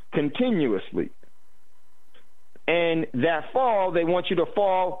 times, continuously. And that fall, they want you to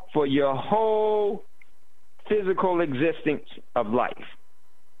fall for your whole physical existence of life.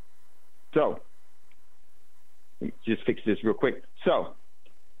 So, just fix this real quick. So,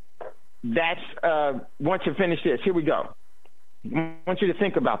 that's, once you finish this, here we go. I want you to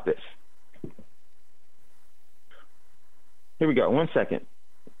think about this. Here we go, 1 second.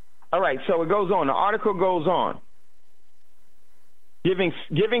 All right, so it goes on. The article goes on. Giving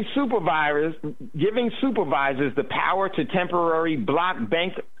supervisors the power to temporarily block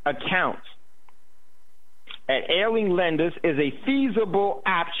bank accounts at ailing lenders is a feasible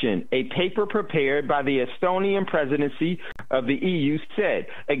option, a paper prepared by the Estonian presidency of the EU said,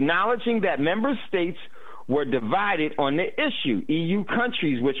 acknowledging that member states were divided on the issue. EU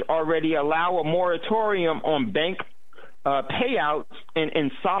countries, which already allow a moratorium on bank payouts and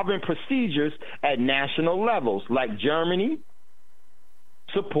insolvent procedures at national levels, like Germany,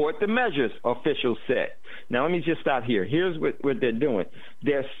 support the measures, officials said. Now, let me just stop here. Here's what they're doing.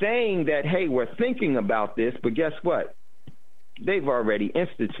 They're saying that, hey, we're thinking about this, but guess what? They've already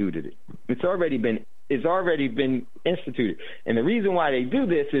instituted it. It's already been instituted. And the reason why they do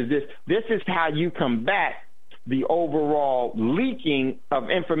this is how you combat the overall leaking of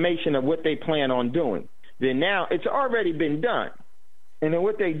information of what they plan on doing. Then now it's already been done. And then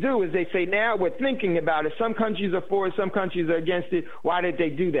what they do is they say, now we're thinking about it. Some countries are for it, some countries are against it. Why did they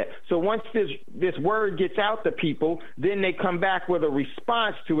do that? So once this word gets out to people, then they come back with a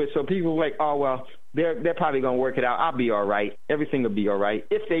response to it. So people are like, oh, well, they're probably going to work it out. I'll be all right. Everything will be all right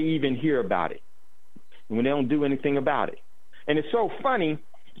if they even hear about it. And when they don't do anything about it. And it's so funny,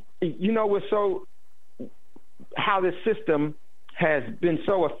 you know, how this system has been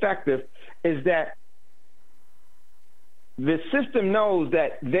so effective is that the system knows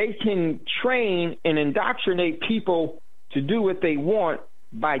that they can train and indoctrinate people to do what they want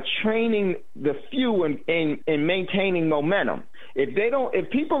by training the few and maintaining momentum. If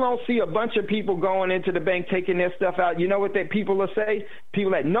people don't see a bunch of people going into the bank taking their stuff out, you know what people will say?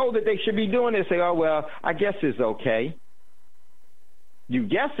 People that know that they should be doing it say, oh, well, I guess it's okay. You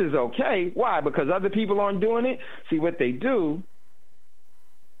guess it's okay. Why? Because other people aren't doing it? See, what they do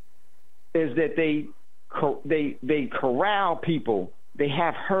is that they corral people. They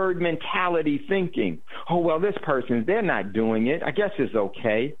have herd mentality thinking. Oh, well, this person, they're not doing it. I guess it's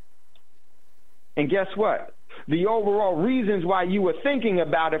okay. And guess what? The overall reasons why you were thinking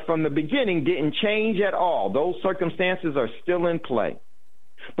about it from the beginning didn't change at all. Those circumstances are still in play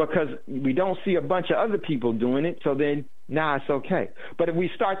because we don't see a bunch of other people doing it, so then, it's okay. But if we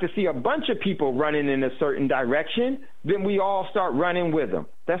start to see a bunch of people running in a certain direction, then we all start running with them.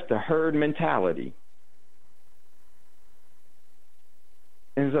 That's the herd mentality.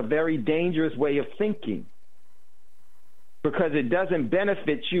 And it's a very dangerous way of thinking because it doesn't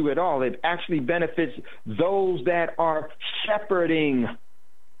benefit you at all. It actually benefits those that are shepherding,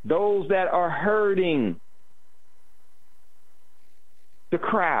 those that are herding the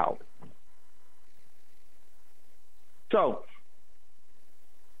crowd. So,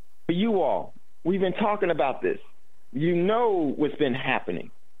 for you all, we've been talking about this. You know what's been happening.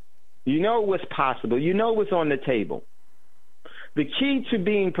 You know what's possible. You know what's on the table. The key to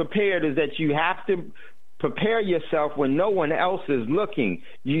being prepared is that you have to prepare yourself when no one else is looking.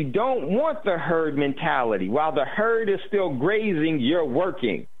 You don't want the herd mentality. While the herd is still grazing, you're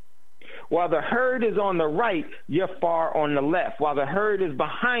working. While the herd is on the right, you're far on the left. While the herd is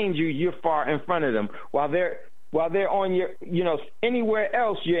behind you, you're far in front of them. While they're on your, anywhere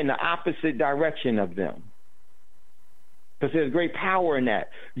else, you're in the opposite direction of them. Because there's great power in that.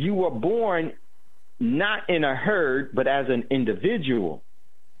 You were born not in a herd, but as an individual.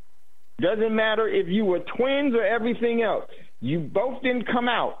 Doesn't matter if you were twins or everything else. You both didn't come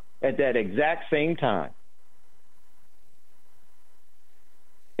out at that exact same time.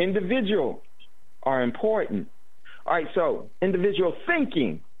 Individuals are important. All right, so individual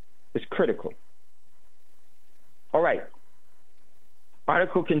thinking is critical. All right.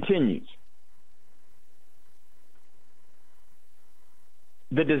 Article continues.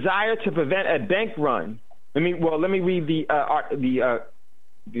 The desire to prevent a bank run. Let me read the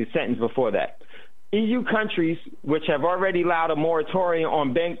sentence before that. EU countries which have already allowed a moratorium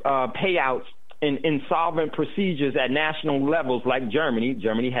on bank payouts and insolvent procedures at national levels, like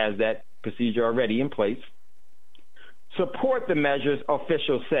Germany has that procedure already in place, support the measures,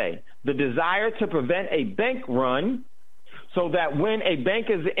 officials say. The desire to prevent a bank run so that when a bank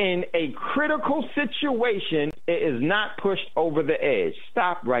is in a critical situation, it is not pushed over the edge.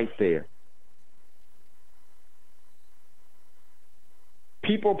 Stop right there.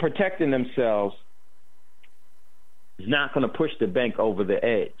 People protecting themselves is not going to push the bank over the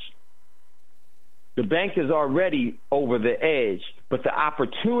edge. The bank is already over the edge, but the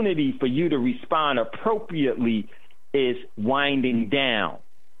opportunity for you to respond appropriately is winding down.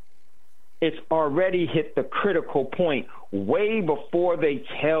 It's already hit the critical point way before they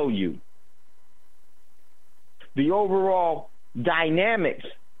tell you. The overall dynamics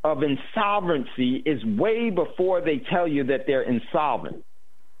of insolvency is way before they tell you that they're insolvent.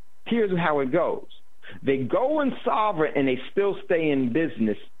 Here's how it goes. They go insolvent and they still stay in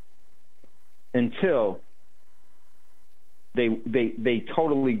business until they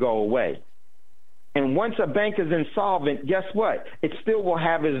totally go away. And once a bank is insolvent, guess what? It still will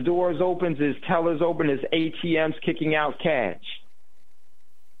have its doors open, its tellers open, its ATMs kicking out cash.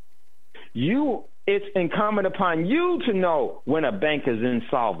 It's incumbent upon you to know when a bank is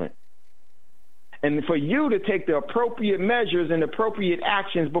insolvent, and for you to take the appropriate measures and appropriate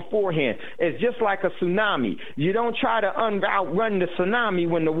actions beforehand. It's just like a tsunami. You don't try to outrun the tsunami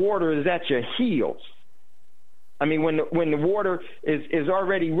when the water is at your heels. I mean, when the water is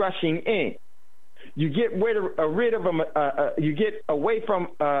already rushing in. You get you get away from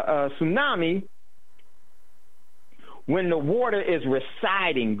a tsunami when the water is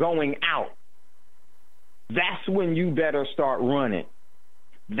receding, going out. That's when you better start running.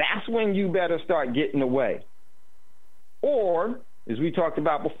 That's when you better start getting away. Or, as we talked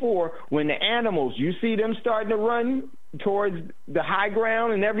about before, when the animals, you see them starting to run towards the high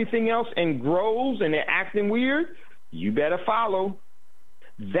ground and everything else and grows and they're acting weird, you better follow.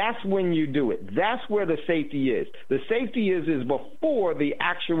 That's when you do it. That's where the safety is. The safety is before the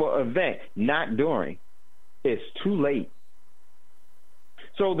actual event, not during. It's too late.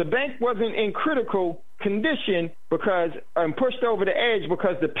 So the bank wasn't in critical condition because pushed over the edge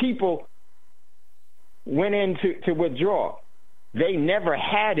because the people went in to withdraw. They never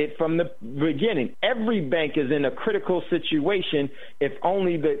had it from the beginning. Every bank is in a critical situation if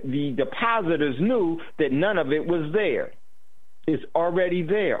only the depositors knew that none of it was there. It's already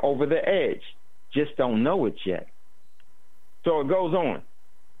there over the edge. Just don't know it yet. So it goes on,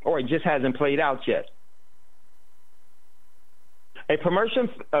 or it just hasn't played out yet. A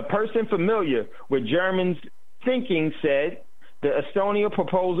person familiar with German's thinking said the Estonia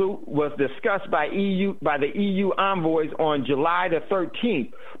proposal was discussed by the EU envoys on July the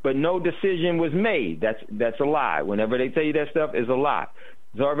 13th, but no decision was made. That's a lie. Whenever they tell you that stuff, is a lie.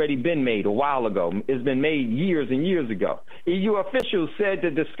 It's already been made a while ago. It's been made years and years ago. EU officials said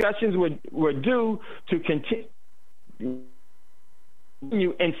the discussions were due to continue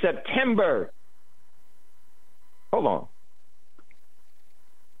in September. Hold on.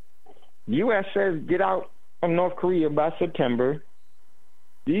 The U.S. says get out of North Korea by September.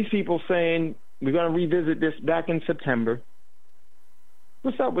 These people saying we're going to revisit this back in September.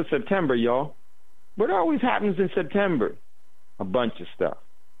 What's up with September, y'all? What always happens in September? A bunch of stuff.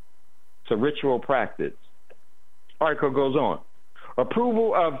 It's a ritual practice. Article goes on.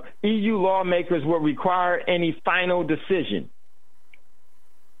 Approval of EU lawmakers will require any final decision.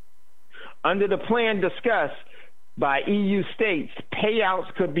 Under the plan discussed by EU states,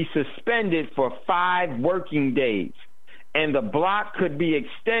 payouts could be suspended for 5 working days, and the block could be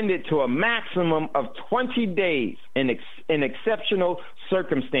extended to a maximum of 20 days in exceptional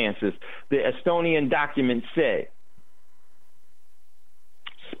circumstances, the Estonian document said.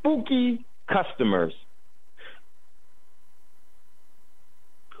 Spooky customers.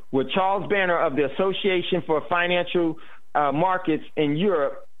 With Charles Banner of the Association for Financial Markets in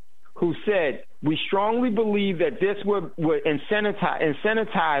Europe, who said, we strongly believe that this would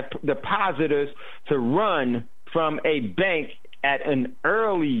incentivize depositors to run from a bank at an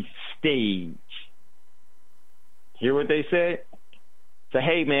early stage. Hear what they said? Say,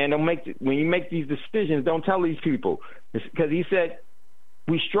 hey, man, when you make these decisions, don't tell these people. Because he said,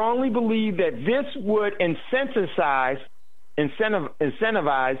 we strongly believe that this would incentivize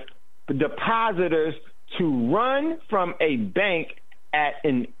the depositors to run from a bank at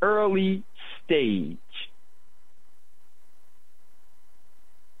an early stage.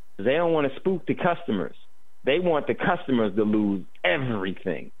 They don't want to spook the customers. They want the customers to lose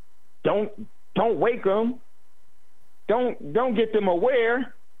everything. Don't wake them. Don't get them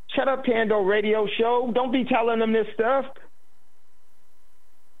aware. Shut up, Thando Radio Show. Don't be telling them this stuff.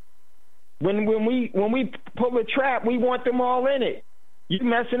 When we pull a trap, we want them all in it. You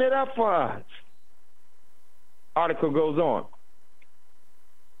messing it up for us. Article goes on.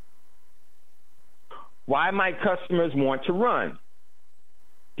 Why might customers want to run?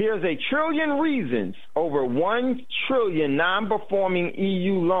 Here's 1 trillion reasons over 1 trillion non-performing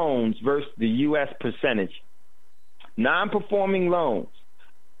EU loans versus the U.S. percentage. Non-performing loans.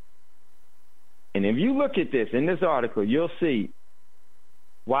 And if you look at this in this article, you'll see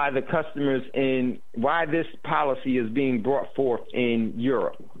why why this policy is being brought forth in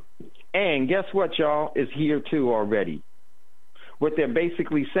Europe. And guess what, y'all? It's here too already. What they're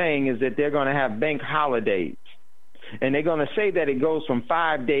basically saying is that they're going to have bank holidays. And they're going to say that it goes from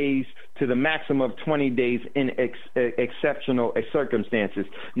 5 days to the maximum of 20 days in exceptional circumstances.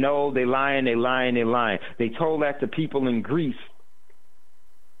 No, they're lying. They told that to people in Greece.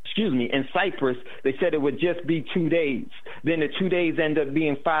 In Cyprus, they said it would just be 2 days. Then the 2 days end up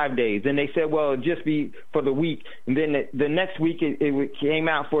being 5 days. And they said, well, it'll just be for the week. And then the next week it came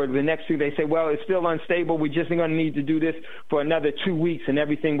out for the next 2. They said, well, it's still unstable. We're just going to need to do this for another 2 weeks and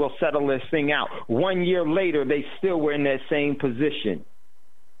everything will settle this thing out. 1 year later, they still were in that same position.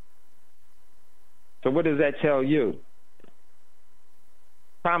 So what does that tell you?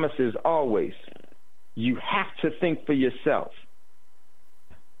 Promises always. You have to think for yourself.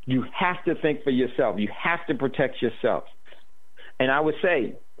 You have to think for yourself. You have to protect yourself. And I would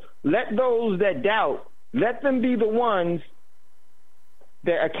say, let those that doubt, let them be the ones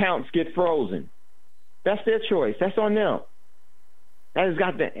their accounts get frozen. That's their choice. That's on them.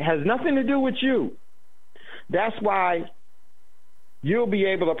 That has nothing to do with you. That's why you'll be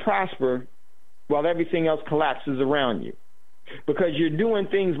able to prosper while everything else collapses around you. Because you're doing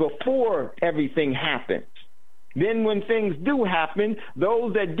things before everything happens. Then when things do happen,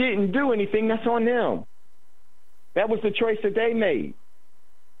 those that didn't do anything, that's on them. That was the choice that they made.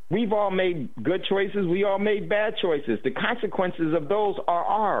 We've all made good choices. We all made bad choices. The consequences of those are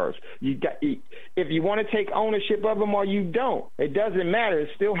ours. If you want to take ownership of them or you don't, it doesn't matter. It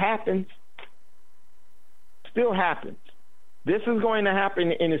still happens. Still happens. This is going to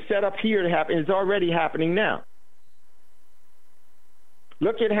happen, and it's set up here to happen. It's already happening now.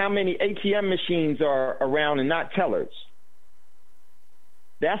 Look at how many ATM machines are around and not tellers.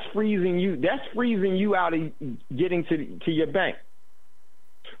 That's freezing you. That's freezing you out of getting to your bank.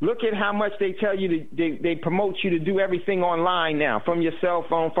 Look at how much they tell you they promote you to do everything online now, from your cell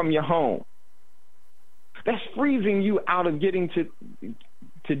phone, from your home. That's freezing you out of getting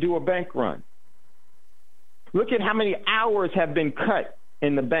to do a bank run. Look at how many hours have been cut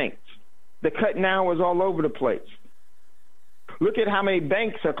in the banks. They're cutting hours all over the place. Look at how many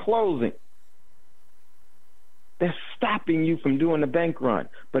banks are closing. They're stopping you from doing the bank run.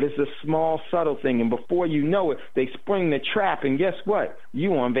 But it's a small, subtle thing. And before you know it, they spring the trap. And guess what?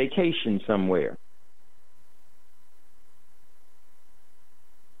 You on vacation somewhere.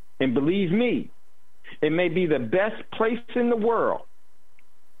 And believe me, it may be the best place in the world,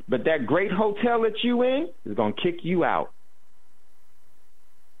 but that great hotel that you in is going to kick you out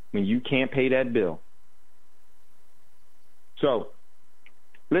when you can't pay that bill. So,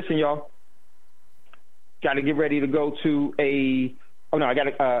 listen, y'all. Got to get ready to go to I got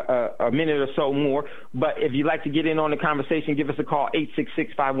a minute or so more. But if you'd like to get in on the conversation, give us a call,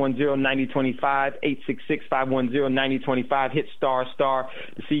 866-510-9025, 866-510-9025. Hit star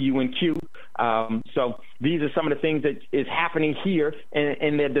to see you in queue. So these are some of the things that is happening here,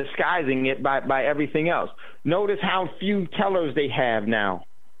 and they're disguising it by everything else. Notice how few tellers they have now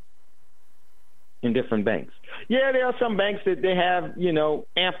in different banks. Yeah, there are some banks that they have,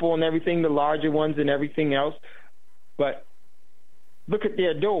 ample and everything, the larger ones and everything else. But look at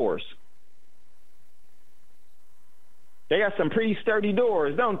their doors. They got some pretty sturdy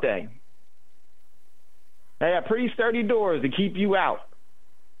doors, don't they? They got pretty sturdy doors to keep you out.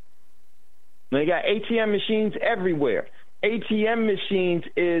 They got ATM machines everywhere. ATM machines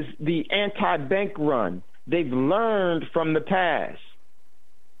is the anti-bank run. They've learned from the past.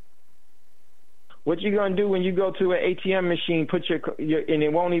 What you gonna do when you go to an ATM machine, and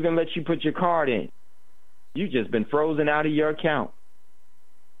it won't even let you put your card in? You just been frozen out of your account.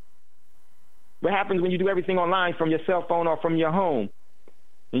 What happens when you do everything online from your cell phone or from your home,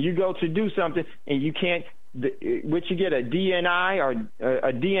 and you go to do something and you can't? What you get, a DNI or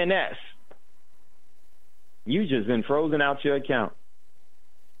a DNS? You just been frozen out your account.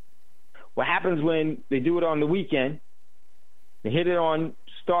 What happens when they do it on the weekend? They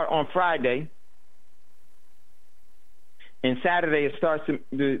start on Friday. And Saturday it starts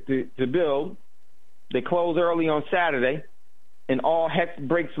to build. They close early on Saturday, and all heck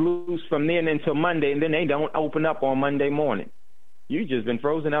breaks loose from then until Monday, and then they don't open up on Monday morning. You've just been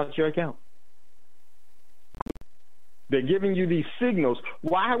frozen out your account. They're giving you these signals.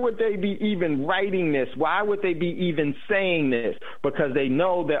 Why would they be even writing this? Why would they be even saying this? Because they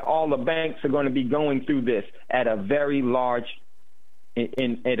know that all the banks are going to be going through this at a very large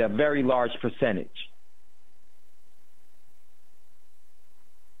percentage.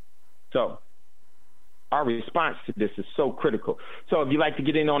 So our response to this is so critical. So if you'd like to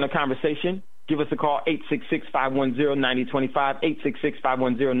get in on the conversation, give us a call, 866-510-9025,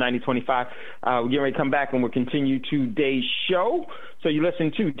 866-510-9025. We're getting ready to come back and we'll continue today's show. So you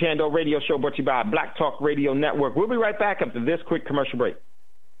listen to Thando Radio Show, brought to you by Black Talk Radio Network. We'll be right back after this quick commercial break.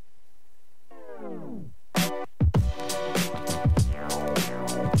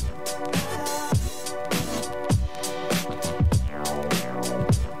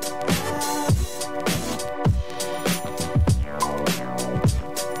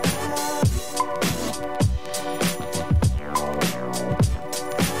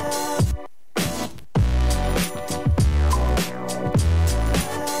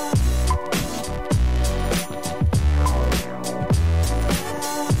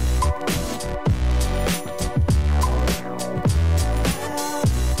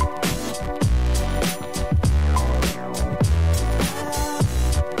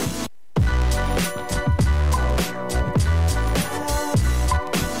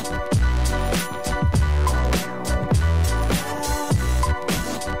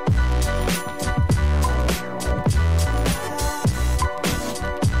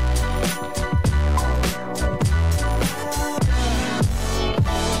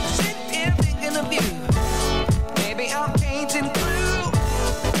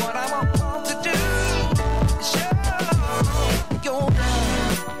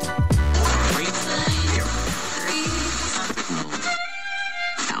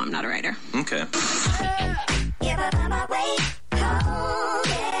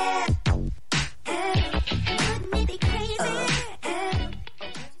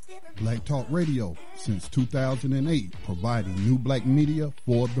 Radio since 2008, providing new black media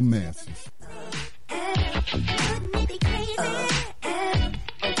for the masses.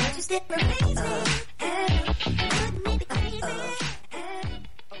 still remains me. Would make me crazy.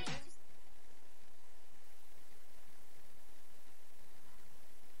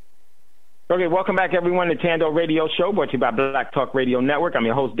 Okay, welcome back, everyone, to Thando Radio Show, brought to you by Black Talk Radio Network. I'm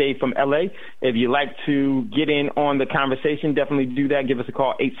your host, Dave, from L.A. If you'd like to get in on the conversation, definitely do that. Give us a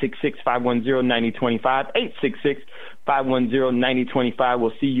call, 866-510-9025, 866-510-9025.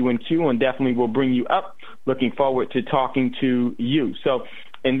 We'll see you in queue, and definitely we'll bring you up. Looking forward to talking to you. So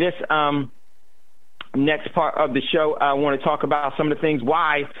in this next part of the show, I want to talk about some of the things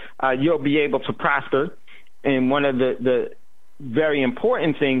why you'll be able to prosper. And one of the very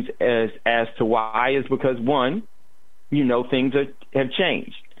important things as to why is because, one, things have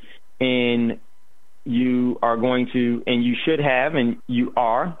changed, and you are going to, and you should have, and you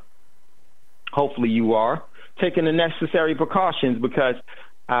are, hopefully you are, taking the necessary precautions, because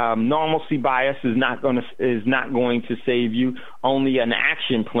normalcy bias is not going to save you. Only an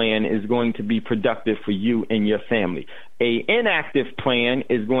action plan is going to be productive for you and your family. A inactive plan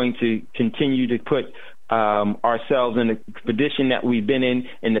is going to continue to put ourselves in the condition that we've been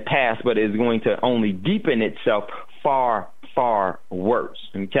in the past, but is going to only deepen itself far, far worse.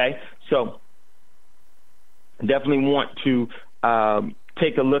 Okay, so definitely want to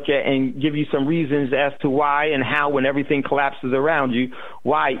take a look at and give you some reasons as to why and how, when everything collapses around you,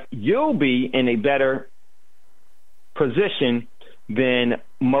 why you'll be in a better position than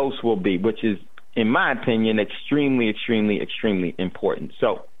most will be, which is, in my opinion, extremely, extremely, extremely important.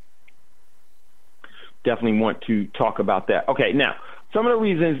 So definitely want to talk about that. Okay, now, some of the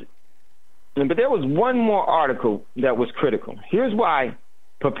reasons, but there was one more article that was critical. Here's why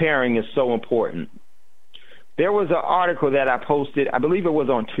preparing is so important. There was an article that I posted, I believe it was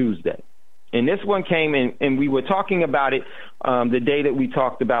on Tuesday, and this one came in, and we were talking about it the day that we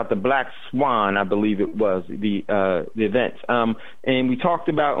talked about the Black Swan, I believe it was, the events. And we talked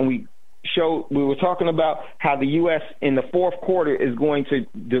about, and we were talking about how the U.S. in the fourth quarter is going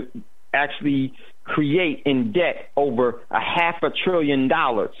to actually create in debt over $500 billion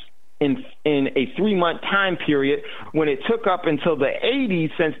in a 3-month time period, when it took up until the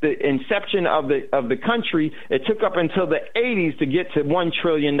 80s, since the inception of the country, it took up until the 80s to get to $1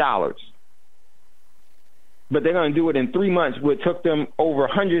 trillion. But they're going to do it in 3 months, which took them over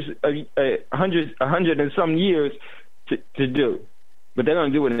 100 and some years to do. But they're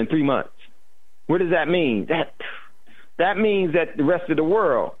going to do it in 3 months. What does that mean? That means that the rest of the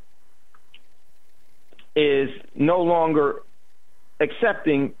world is no longer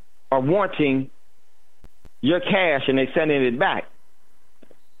accepting or wanting your cash, and they're sending it back.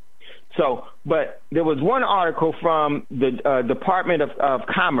 So, but there was one article from the Department of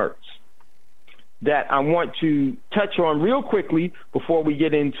Commerce that I want to touch on real quickly before we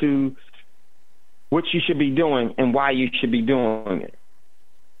get into what you should be doing and why you should be doing it.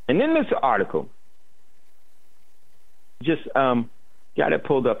 And in this article, just got it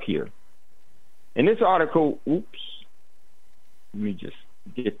pulled up here. In this article, let me just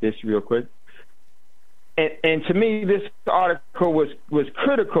get this real quick. And to me, this article was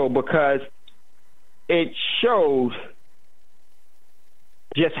critical because it showed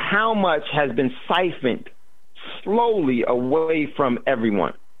just how much has been siphoned slowly away from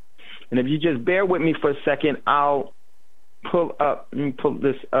everyone. And if you just bear with me for a second, I'll pull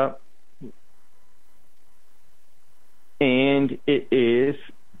this up. And it is,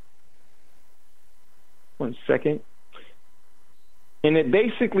 one second. And it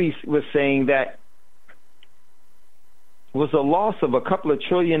basically was saying that was a loss of a couple of $1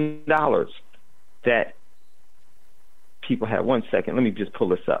 trillion that people had. One second, let me just pull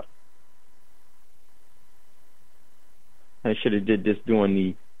this up. I should have did this during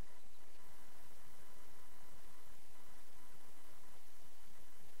the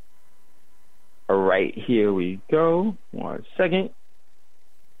all right, here we go. 1 second.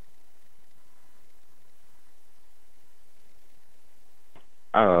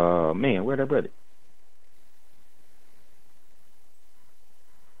 Oh man, where'd I put it?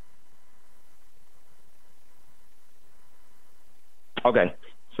 Okay,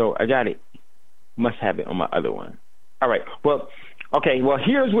 so I got it. Must have it on my other one. All right. Well, okay. Well,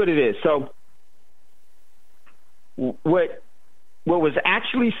 here's what it is. So, what was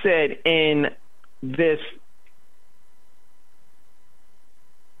actually said in this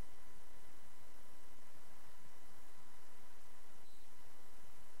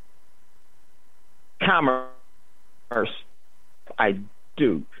commerce, I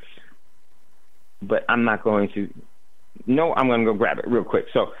do, but I'm not going to. No, I'm going to go grab it real quick.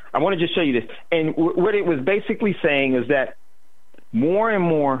 So I want to just show you this. And what it was basically saying is that more and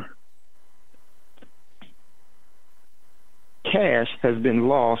more cash has been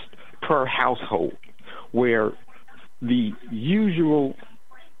lost per household, where the usual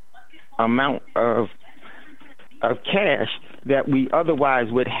amount of cash that we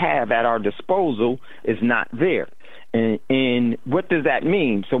otherwise would have at our disposal is not there. And what does that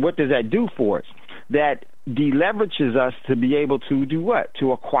mean? So what does that do for us? That deleverages us to be able to do what?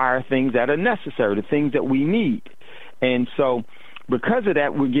 To acquire things that are necessary, the things that we need. And so because of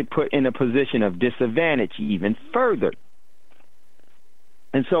that, we get put in a position of disadvantage even further.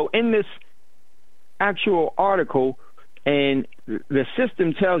 And so in this actual article, and the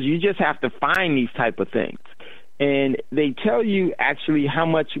system tells you just have to find these type of things. And they tell you actually how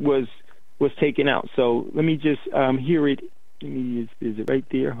much was taken out. So let me just hear it. Is it right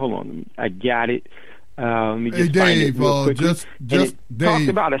there? Hold on. I got it. Let me just find it real quickly. Just Dave. Talked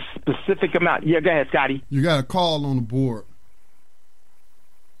about a specific amount. Yeah, go ahead, Scotty. You got a call on the board.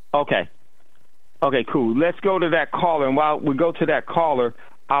 Okay, cool. Let's go to that caller. And while we go to that caller,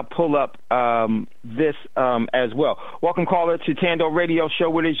 I'll pull up this as well. Welcome, caller, to Thando Radio Show.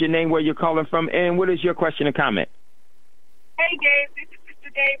 What is your name, where you're calling from, and what is your question or comment? Hey, Dave. This is Sister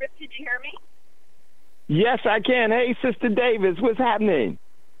Davis. Can you hear me? Yes, I can. Hey, Sister Davis, what's happening?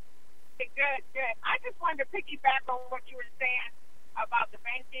 Hey, good. I just wanted to piggyback on what you were saying about the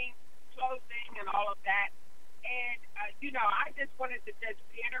banking closing and all of that. And, I just wanted to just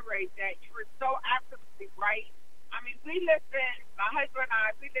reiterate that you were so absolutely right. I mean, my husband and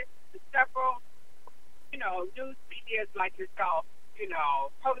I, we listen to several, news medias like yourself,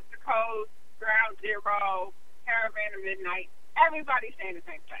 Coast to Coast, Ground Zero, Caravan of Midnight. Everybody's saying the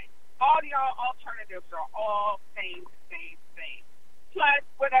same thing. All the alternatives are all saying the same thing. Plus,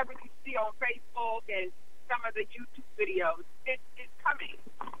 whatever you see on Facebook and some of the YouTube videos, it's coming.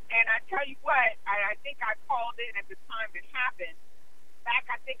 And I tell you what, I think I called in at the time it happened. Back,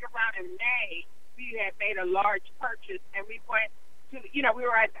 I think around in May, we had made a large purchase, and we went to, we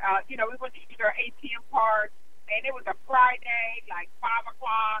were at, we went to use our ATM card, and it was a Friday, like 5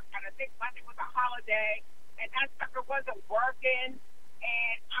 o'clock, and I think Monday was a holiday, and that sucker wasn't working.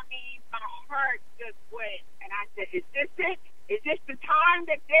 And I mean, my heart just went, and I said, "Is this it? Is this the time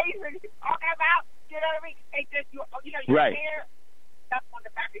that David is talking about?" You know what I mean? They just, your right. hair up on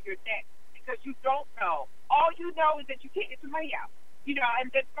the back of your neck because you don't know. All you know is that you can't get the money out. And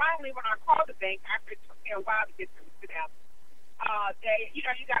then finally, when I called the bank, after it took me a while to get through to them, they, you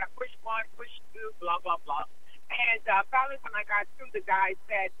got to push one, push two, blah blah blah. And finally, when I got through, the guy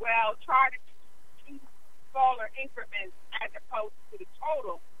said, "Well, try to do smaller increments as opposed to the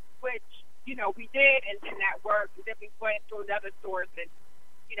total," which, we did, and then that worked. And then we went to another source, and,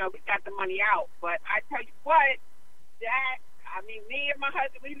 we got the money out. But I tell you what, me and my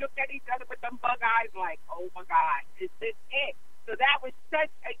husband, we looked at each other with them bug eyes like, oh, my God, is this it? So that was such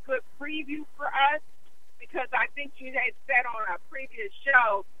a good preview for us because I think you had said on a previous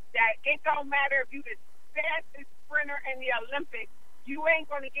show that it don't matter if you're the fastest sprinter in the Olympics, you ain't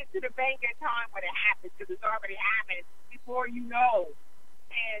going to get to the bank in time when it happens because it's already happened before you know.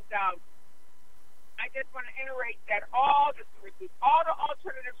 And I just want to iterate that all the sources, all the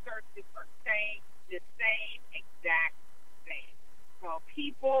alternative sources are saying the same exact thing. So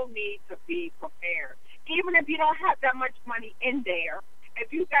people need to be prepared. Even if you don't have that much money in there,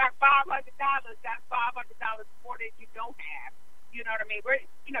 if you got $500, that's $500 more than you don't have. You know what I mean?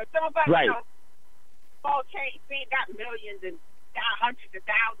 Some of us, right. Small change, we ain't got millions and got hundreds of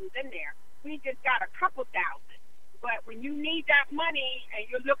thousands in there. We just got a couple thousand. But when you need that money and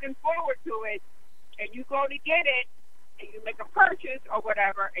you're looking forward to it, and you go to get it, and you make a purchase or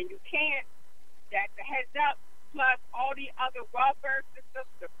whatever, and you can't, that's a heads up. Plus all the other welfare systems,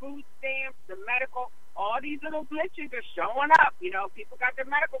 the food stamps, the medical, all these little glitches are showing up. People got their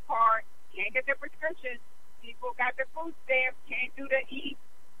medical card, can't get their prescriptions. People got their food stamps, can't do the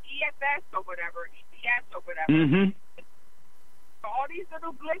EFS or whatever, EPS or whatever. Mm-hmm. All these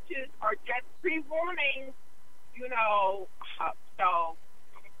little glitches are just pre-warning, so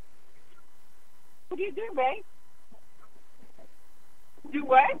what do you do, babe? Do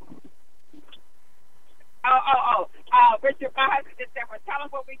what? Richard, my husband just said, well, tell them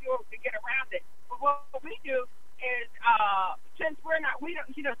what we do to get around it. But what we do is, since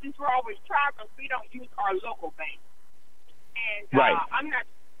since we're always traveling, we don't use our local bank. And right. I'm not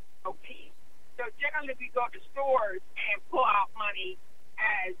OP. So generally we go to stores and pull out money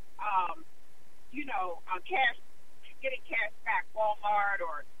as, cash, getting cash back, Walmart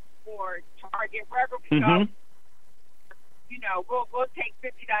or Target, wherever we go. We'll take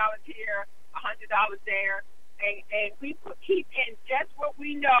 $50 here, $100 there, and we keep in just what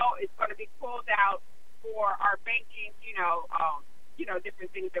we know is going to be pulled out for our banking,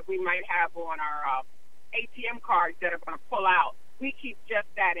 different things that we might have on our ATM cards that are going to pull out. we keep just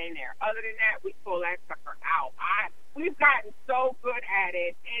that in there. Other than that, we pull that sucker out. We've gotten so good at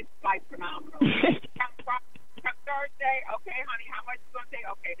it. It's like phenomenal. Thursday, okay, honey, how much is going to take?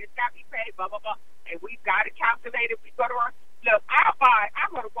 Okay, this got to be paid, blah, blah, blah. And we've got to calculate it. We go to our, look, I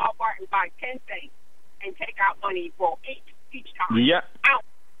go to Walmart and buy 10 things and take out money for each time. Yeah.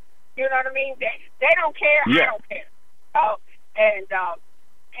 You know what I mean? They don't care. Yeah. I don't care. So,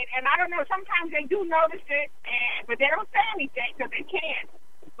 and I don't know, sometimes they do notice it, but they don't say anything because they can't.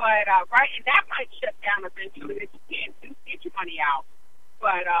 But, right, and that might shut down eventually if you can't get your money out.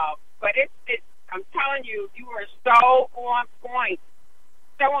 But it's I'm telling you, you are so on point.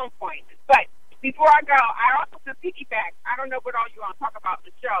 So on point. But before I go, I also to piggyback, I don't know what all you want to talk about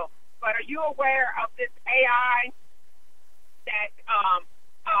in the show, but are you aware of this AI that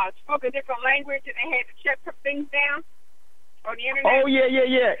spoke a different language and they had to shut some things down on the internet? Oh,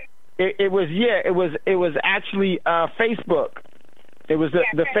 yeah. It was actually Facebook. It was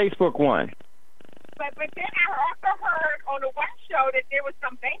the Facebook one. But then I also heard on the West show that there was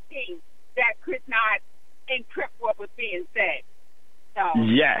some banking that could not encrypt what was being said. So,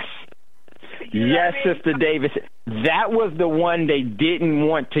 yes. You know Yes, what I mean? Sister Davis. That was the one they didn't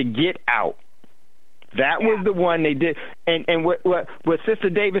want to get out. That was the one they did. And what Sister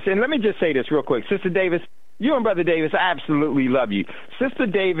Davis, and let me just say this real quick. Sister Davis, you and Brother Davis, I absolutely love you. Sister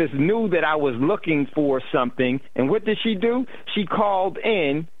Davis knew that I was looking for something, and what did she do? She called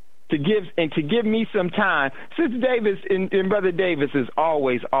in to give me some time. Sister Davis and Brother Davis is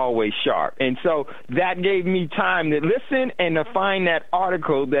always sharp. And so that gave me time to listen and to find that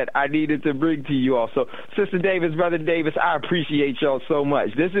article that I needed to bring to you all. So Sister Davis, Brother Davis, I appreciate y'all so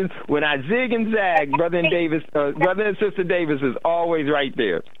much. This is when I zig and zag, Brother and Sister Davis is always right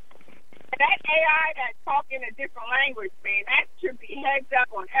there. That AI that's talking a different language, man, that should be heads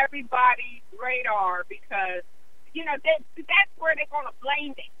up on everybody's radar because, you know, that's where they're going to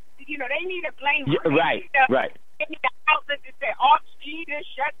blame it. You know, they need a blame. Yeah, right. They need an outlet to say, oh, she just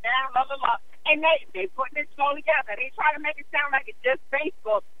shut down, blah, blah, blah. And they putting it all together. They try to make it sound like it's just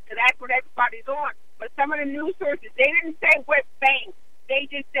Facebook, because that's what everybody's on. But some of the news sources, they didn't say what banks. They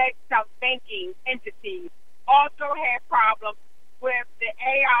just said some banking entities also had problems with the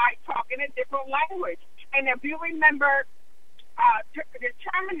AI talking a different language. And if you remember the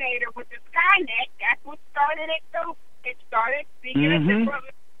Terminator with the Skynet, that's what started it, too. It started speaking a different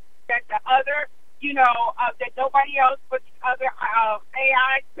that the other, you know, that nobody else but the other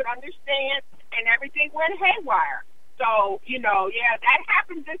AI could understand, and everything went haywire. So, you know, that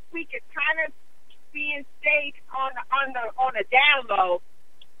happened this week. It's kind of being staged on the down low,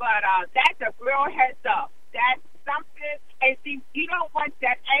 but that's a real heads up. That's something. And see, you don't want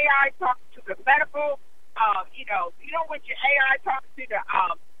that AI talking to the medical. You know, you don't want your AI talking to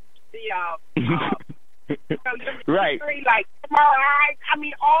right. Like MRI. I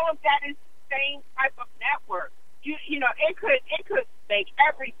mean, all of that is the same type of network. You know, it could make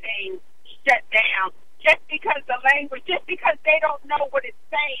everything shut down just because the language, just because they don't know what it's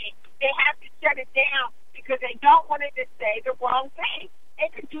saying. They have to shut it down because they don't want it to say the wrong thing.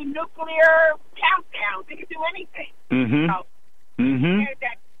 It could do nuclear countdowns. It could do anything. So,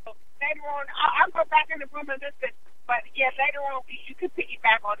 later on, I'll go back in the room and listen. But later on, you can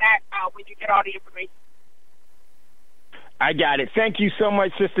piggyback on that when you get all the information. I got it. Thank you so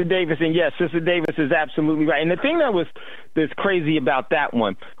much, Sister Davis. And yes, Sister Davis is absolutely right. And the thing that's crazy about that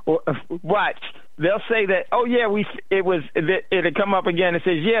one, watch, they'll say that, oh yeah, it'll come up again. It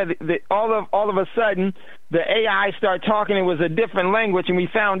says, all of a sudden the AI started talking. It was a different language, and we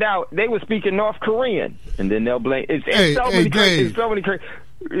found out they were speaking North Korean. And then they'll blame. It's so many crazy.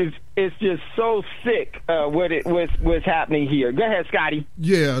 It's just so sick what's happening here. Go ahead, Scotty.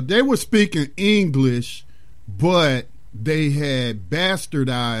 Yeah, they were speaking English, but they had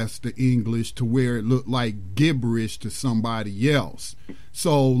bastardized the English to where it looked like gibberish to somebody else.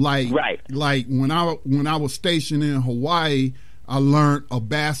 So like when I was stationed in Hawaii, I learned a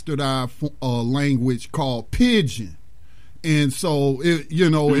bastardized language called Pidgin. And so,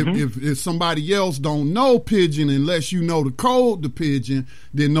 if somebody else don't know Pidgin, unless you know the code to Pidgin,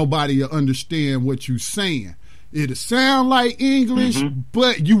 then nobody will understand what you're saying. It'll sound like English,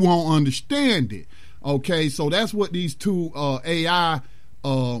 but you won't understand it. Okay, so that's what these two AI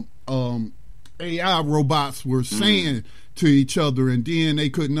robots were saying to each other, and then they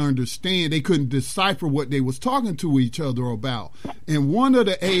couldn't understand. They couldn't decipher what they was talking to each other about. And one of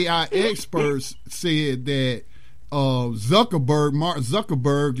the AI experts said that Mark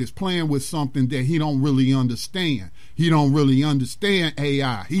Zuckerberg is playing with something that he don't really understand. He don't really understand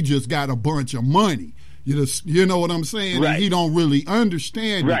AI. He just got a bunch of money. You know what I'm saying? Right. And he don't really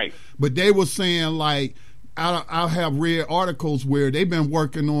understand it. But they were saying, like, I have read articles where they've been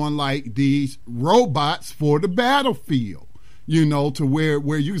working on like these robots for the battlefield, you know, to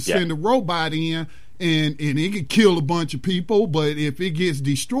where you send a robot in and it can kill a bunch of people, but if it gets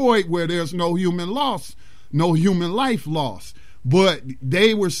destroyed where there's no human loss, no human life lost. But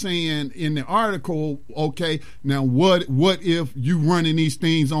they were saying in the article, okay, now what if you running these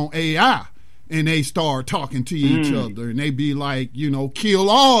things on AI and they start talking to each other and they be like, you know, kill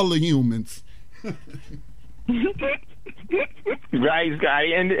all the humans. Right,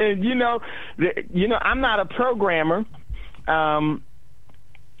 Scotty, and you know, I'm not a programmer,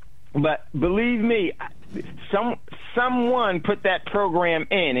 but believe me, someone put that program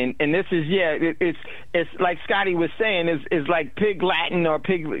in, and this is it's like Scotty was saying, is like pig Latin or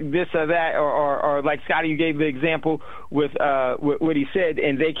pig this or that, or like Scotty, you gave the example with what he said,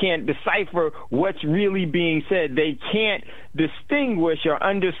 and they can't decipher what's really being said. They can't distinguish or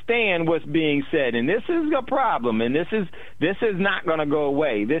understand what's being said, and this is a problem, and this is not going to go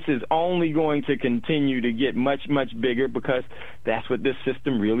away. This is only going to continue to get much bigger, because that's what this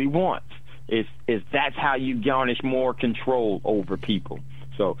system really wants. Is that's how you garnish more control over people.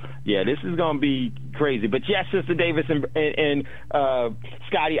 So yeah, this is going to be crazy. But yes, Sister Davis and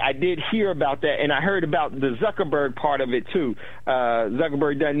Scotty, I did hear about that, and I heard about the Zuckerberg part of it too.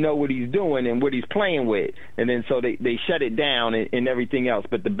 Zuckerberg doesn't know what he's doing and what he's playing with, and then so they shut it down and everything else.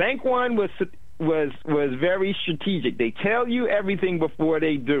 But the bank one was very strategic. They tell you everything before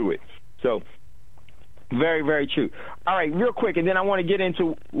they do it. So very, very true. All right, real quick, and then I want to get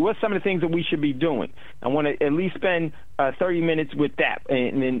into what's some of the things that we should be doing. I want to at least spend 30 minutes with that.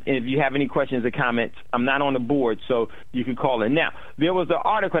 And then if you have any questions or comments, I'm not on the board, so you can call in. Now, there was an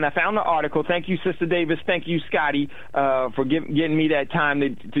article, and I found the article. Thank you, Sister Davis. Thank you, Scotty, for getting me that time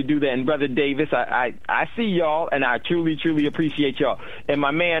to do that. And Brother Davis, I see y'all, and I truly, truly appreciate y'all. And my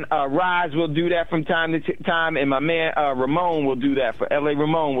man Roz will do that from time to time, and my man Ramon will do that. L.A.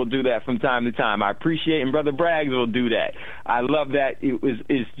 Ramon will do that from time to time. I appreciate it, and Brother Braggs will do that. I love that.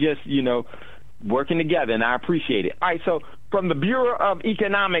 It's just, you know, working together, and I appreciate it. All right, so from the Bureau of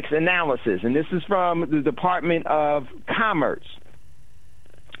Economics Analysis, and this is from the Department of Commerce,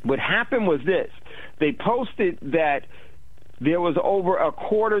 what happened was this. They posted that there was over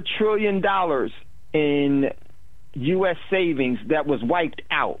 $250 billion in U.S. savings that was wiped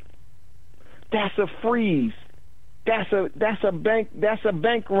out. That's a freeze. That's a bank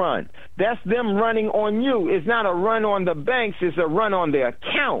run. That's them running on you. It's not a run on the banks, it's a run on their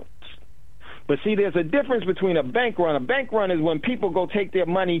accounts. But see, there's a difference between a bank run. A bank run is when people go take their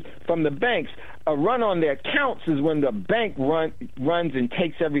money from the banks. A run on their accounts is when the bank runs and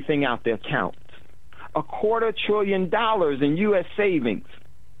takes everything out their accounts. $250 billion in U.S. savings.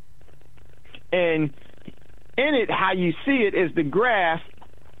 And in it, how you see it is the graph.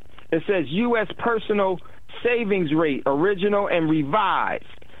 It says U.S. personal savings rate, original and revised.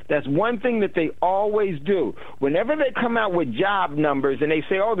 That's one thing that they always do. Whenever they come out with job numbers and they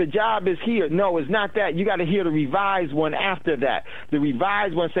say, oh, the job is here. No, it's not that. You got to hear the revised one after that. The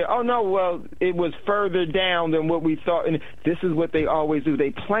revised one say, oh, no, well, it was further down than what we thought. And this is what they always do.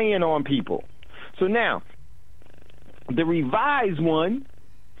 They playing on people. So now, the revised one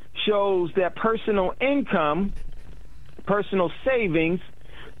shows that personal income, personal savings,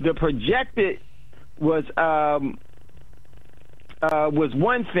 the projected was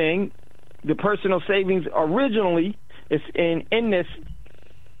one thing. The personal savings originally is in this,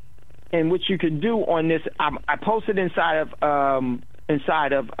 and what you can do on this. I posted inside of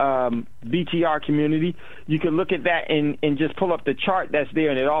BTR community. You can look at that and just pull up the chart that's there,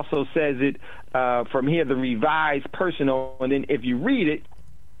 and it also says it from here, the revised personal. And then if you read it,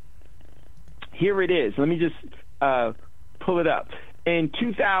 here it is. Let me just pull it up. In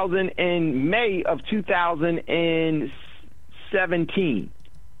May of 2017,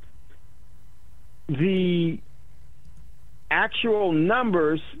 the actual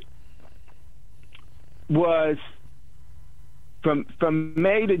numbers was from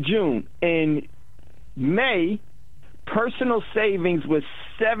May to June. In May, personal savings was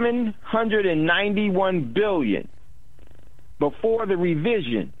 $791 billion before the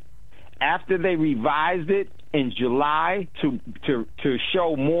revision. After they revised it in July to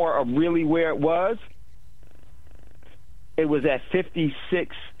show more of really where it was at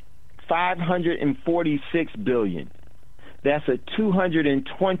 $546 billion. That's a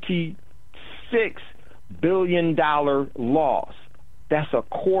 $226 billion loss. That's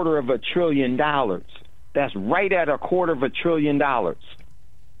 $250 billion. That's right at $250 billion.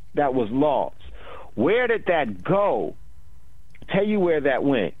 That was lost. Where did that go? Tell you where that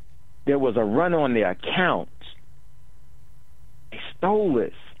went. There was a run on their accounts. They stole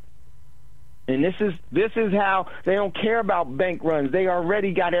this. And this is how they don't care about bank runs. They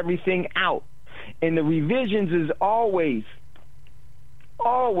already got everything out. And the revisions is always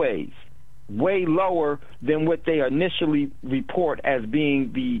way lower than what they initially report as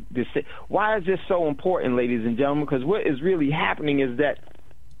being the why is this so important, ladies and gentlemen? Because what is really happening is that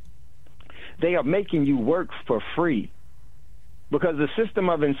they are making you work for free. Because the system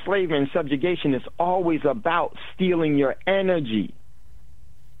of enslavement and subjugation is always about stealing your energy.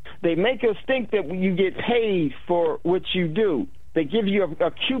 They make us think that you get paid for what you do. They give you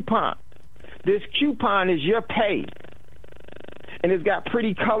a coupon. This coupon is your pay. And it's got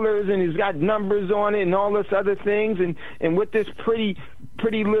pretty colors and it's got numbers on it and all this other things. And with this pretty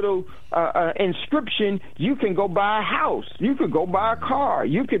little inscription, you can go buy a house. You could go buy a car.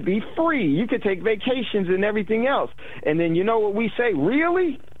 You could be free. You could take vacations and everything else. And then you know what we say?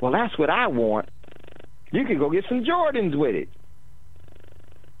 Really? Well, that's what I want. You could go get some Jordans with it.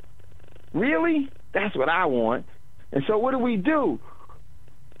 Really? That's what I want. And so what do?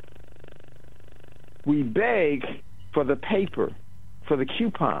 We beg for the paper, for the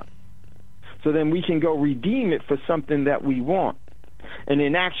coupon, so then we can go redeem it for something that we want. And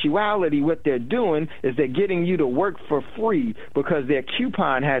in actuality, what they're doing is they're getting you to work for free because their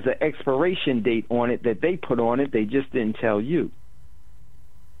coupon has an expiration date on it that they put on it. They just didn't tell you.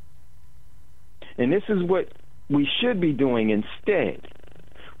 And this is what we should be doing instead.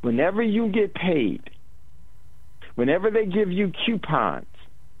 Whenever you get paid, whenever they give you coupons,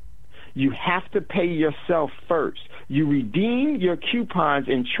 you have to pay yourself first. You redeem your coupons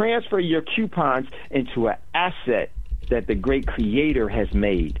and transfer your coupons into an asset that the great creator has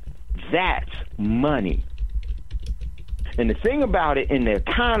made. That's money. And the thing about it, in the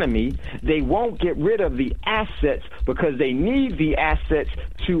economy, they won't get rid of the assets because they need the assets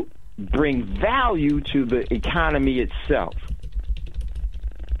to bring value to the economy itself.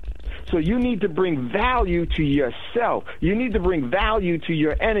 So you need to bring value to yourself. You need to bring value to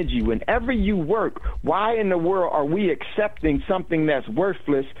your energy. Whenever you work, why in the world are we accepting something that's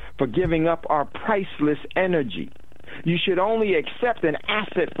worthless for giving up our priceless energy? You should only accept an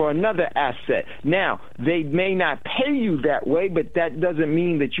asset for another asset. Now, they may not pay you that way, but that doesn't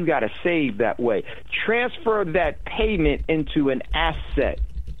mean that you got to save that way. Transfer that payment into an asset.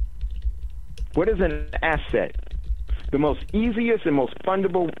 What is an asset? The most easiest and most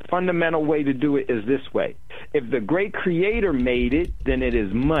fundamental way to do it is this way. If the great creator made it, then it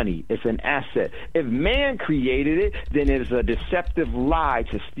is money. It's an asset. If man created it, then it is a deceptive lie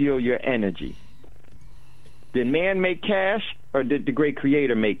to steal your energy. Did man make cash, or did the great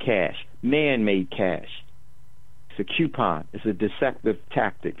creator make cash? Man made cash. It's a coupon. It's a deceptive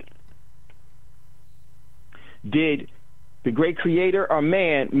tactic. Did the great creator or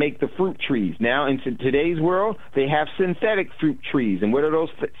man make the fruit trees? Now, in today's world, they have synthetic fruit trees. And what do those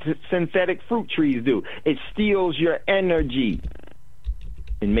synthetic fruit trees do? It steals your energy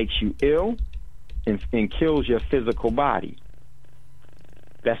and makes you ill and kills your physical body.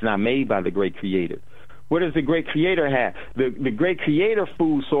 That's not made by the great creator. What does the great creator have? The great creator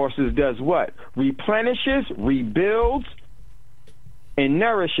food sources does what? Replenishes, rebuilds, and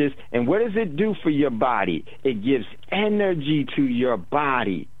nourishes. And what does it do for your body? It gives energy to your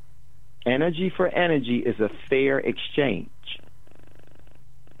body. Energy for energy is a fair exchange.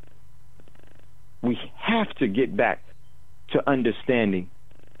 We have to get back to understanding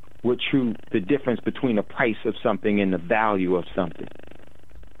the difference between the price of something and the value of something.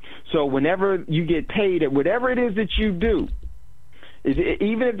 So whenever you get paid at whatever it is that you do,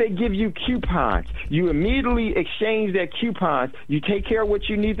 even if they give you coupons, you immediately exchange that coupons. You take care of what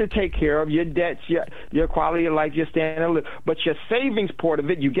you need to take care of, your debts, your quality of life, your standard of living. But your savings part of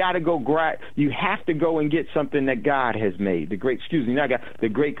it, you got to go you have to go and get something that God has made. The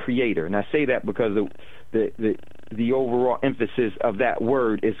great creator. And I say that because the overall emphasis of that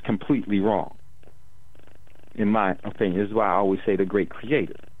word is completely wrong, in my opinion. This is why I always say the great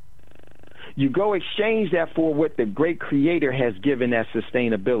creator. You go exchange that for what the great creator has given as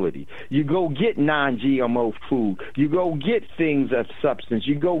sustainability. You go get non-GMO food. You go get things of substance.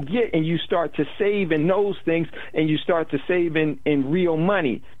 You go get and you start to save in those things, and you start to save in real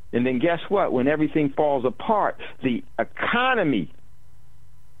money. And then guess what? When everything falls apart, the economy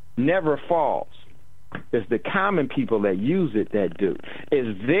never falls. It's the common people that use it that do.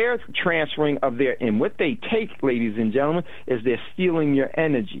 It's their transferring of and what they take, ladies and gentlemen, is they're stealing your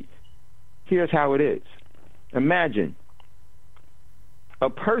energy. Here's how it is. Imagine a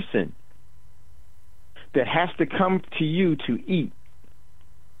person that has to come to you to eat,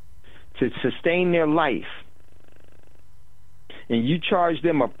 to sustain their life, and you charge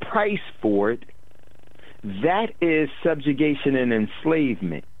them a price for it. That is subjugation and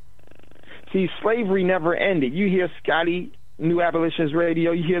enslavement. See, slavery never ended. You hear Scotty, New Abolitionist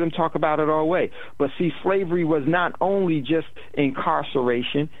Radio, you hear them talk about it all way. But see, slavery was not only just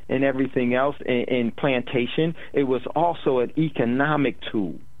incarceration and everything else in plantation. It was also an economic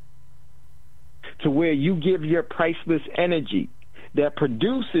tool to where you give your priceless energy that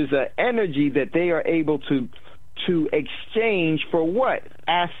produces an energy that they are able to exchange for what?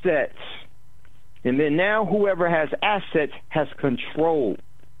 Assets. And then now whoever has assets has control.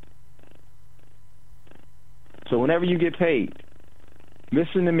 So whenever you get paid,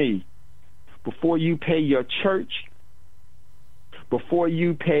 listen to me, before you pay your church, before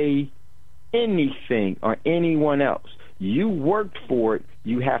you pay anything or anyone else, you worked for it,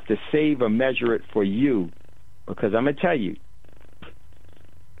 you have to save or measure it for you. Because I'm going to tell you,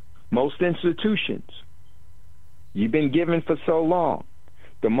 most institutions, you've been given for so long,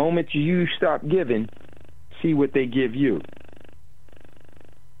 the moment you stop giving, see what they give you.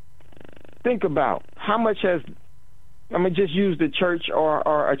 Think about how much has, I'm going to just use the church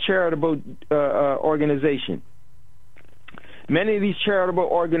or a charitable organization. Many of these charitable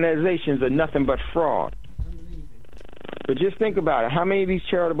organizations are nothing but fraud. But just think about it. How many of these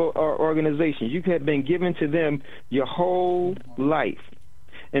charitable organizations, you could have been given to them your whole life.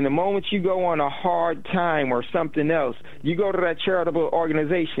 And the moment you go on a hard time or something else, you go to that charitable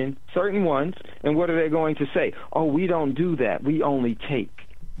organization, certain ones, and what are they going to say? Oh, we don't do that. We only take.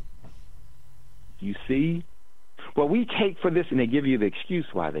 You see? Well, we take for this, and they give you the excuse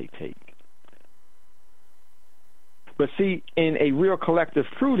why they take. But see, in a real collective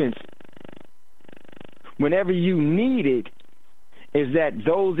prudence, whenever you need it, is that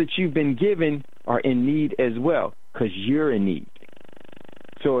those that you've been given are in need as well, because you're in need.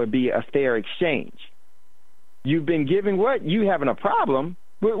 So it'd be a fair exchange. You've been given what? You having a problem?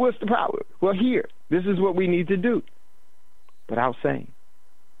 What's the problem? Well, here, this is what we need to do. Without saying.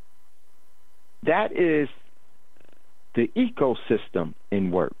 That is the ecosystem in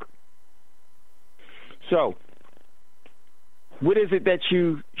work. So, what is it that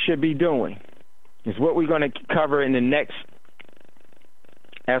you should be doing? Is what we're going to cover in the next,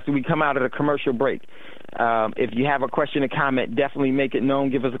 after we come out of the commercial break. If you have a question or comment, definitely make it known.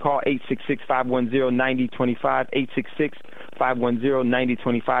 Give us a call, 866-510-9025,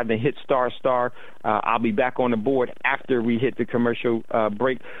 866-510-9025. Then hit **. I'll be back on the board after we hit the commercial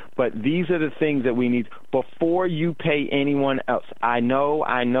break. But these are the things that we need before you pay anyone else. I know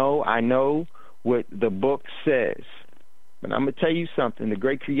what the book says. But I'm going to tell you something. The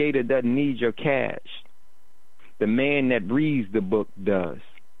great creator doesn't need your cash. The man that breathes the book does.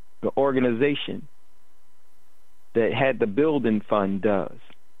 The organization that had the building fund does.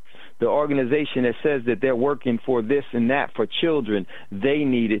 The organization that says that they're working for this and that for children, they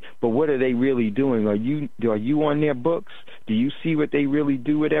need it. But what are they really doing? Are you on their books? Do you see what they really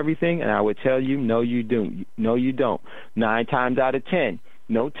do with everything? And I would tell you, no, you don't. No, you don't. 9 times out of 10.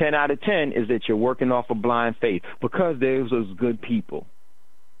 No, 10 out of 10 is that you're working off of blind faith because there's those good people.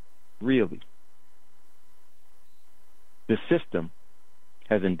 Really. The system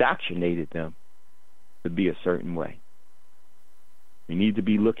has indoctrinated them to be a certain way. We need to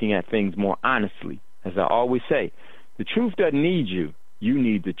be looking at things more honestly. As I always say, the truth doesn't need you. You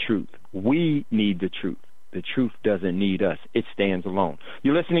need the truth. We need the truth. The truth doesn't need us. It stands alone.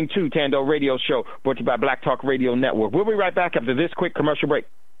 You're listening to Thando Radio Show, brought to you by Black Talk Radio Network. We'll be right back after this quick commercial break.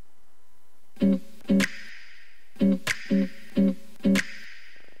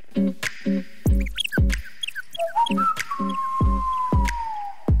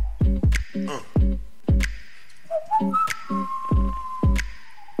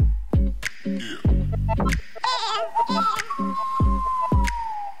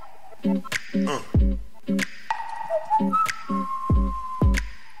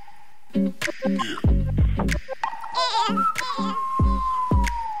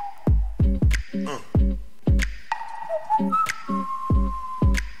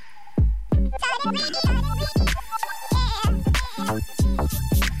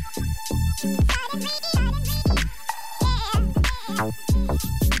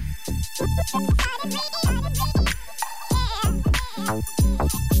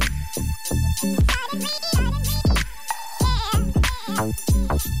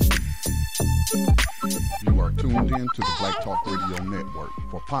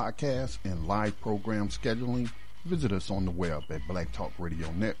 Podcasts and live program scheduling, visit us on the web at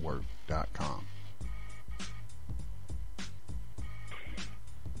blacktalkradionetwork.com.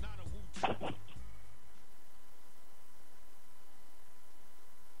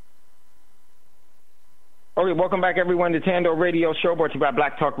 right, welcome back, everyone, to Thando Radio Show, brought to you by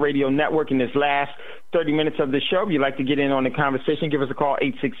Black Talk Radio Network. In this last 30 minutes of the show, if you'd like to get in on the conversation, give us a call,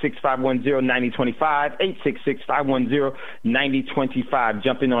 866-510-9025, 866-510-9025.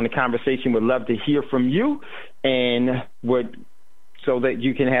 Jump in on the conversation. We'd love to hear from you, and so that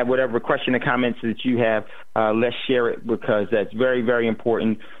you can have whatever question or comments that you have. Let's share it, because that's very, very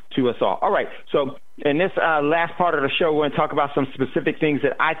important to us all. All right, so in this last part of the show, we're going to talk about some specific things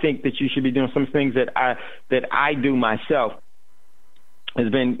that I think that you should be doing, some things that I do myself. Has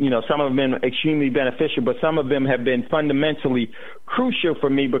been, some of them have been extremely beneficial, but some of them have been fundamentally crucial for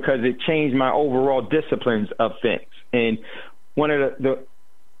me because it changed my overall disciplines of things. And one of the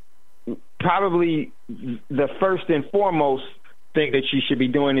probably the first and foremost thing that you should be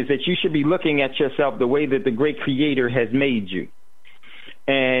doing is that you should be looking at yourself the way that the great Creator has made you.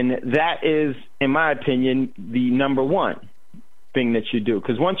 And that is, in my opinion, the number one thing that you do.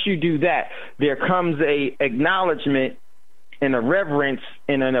 Because once you do that, there comes a acknowledgement and a reverence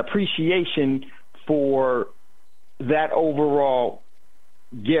and an appreciation for that overall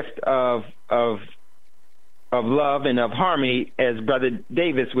gift of love and of harmony, as Brother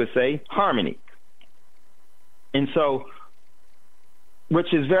Davis would say, harmony. And so,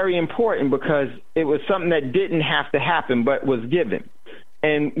 which is very important because it was something that didn't have to happen but was given.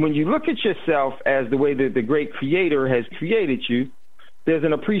 And when you look at yourself as the way that the great Creator has created you, there's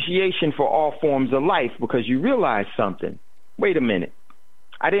an appreciation for all forms of life because you realize something. Wait a minute.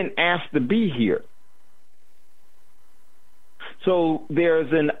 I didn't ask to be here. So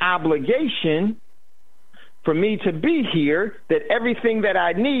there's an obligation for me to be here, that everything that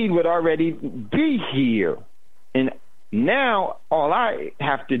I need would already be here. And now all I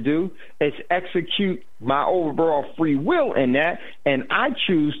have to do is execute my overall free will in that, and I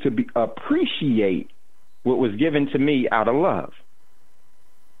choose to appreciate what was given to me out of love.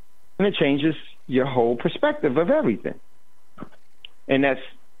 And it changes your whole perspective of everything. And that's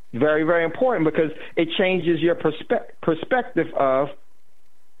very, very important because it changes your perspective of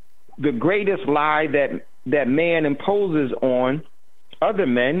the greatest lie that man imposes on other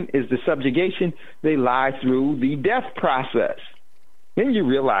men is the subjugation. They lie through the death process. Then you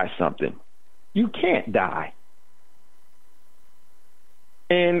realize something. You can't die.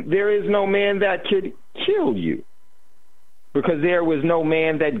 And there is no man that could kill you because there was no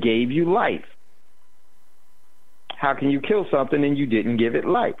man that gave you life. How can you kill something and you didn't give it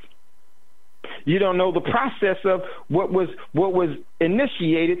life? You don't know the process of what was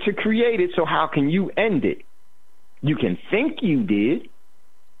initiated to create it, so how can you end it? You can think you did.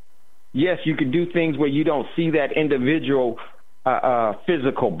 Yes, you could do things where you don't see that individual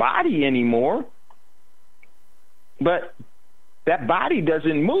physical body anymore, but that body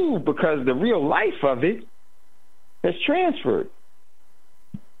doesn't move because the real life of it has transferred.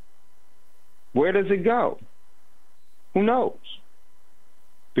 Where does it go? Who knows?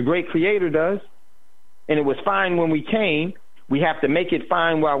 The great Creator does. And it was fine when we came. We have to make it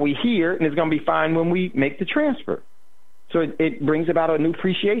fine while we're here, and it's going to be fine when we make the transfer. So it brings about a new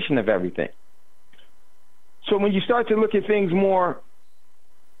appreciation of everything. So when you start to look at things more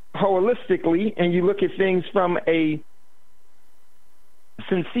holistically and you look at things from a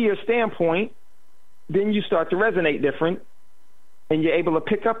sincere standpoint, then you start to resonate different and you're able to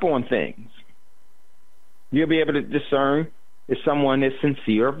pick up on things. You'll be able to discern if someone is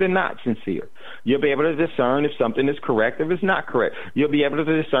sincere or if they're not sincere. You'll be able to discern if something is correct or if it's not correct. You'll be able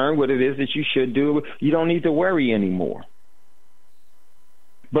to discern what it is that you should do. You don't need to worry anymore.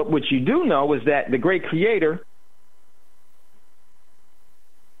 But what you do know is that the great Creator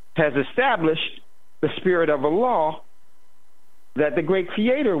has established the spirit of a law that the great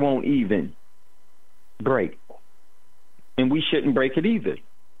Creator won't even break. And we shouldn't break it either.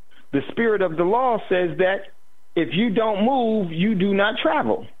 The spirit of the law says that if you don't move, you do not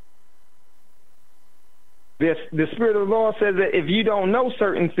travel. The spirit of the law says that if you don't know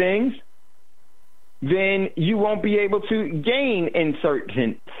certain things, then you won't be able to gain in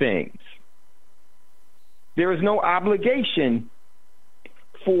certain things. There is no obligation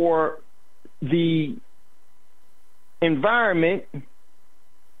for the environment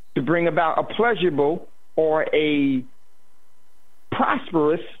to bring about a pleasurable or a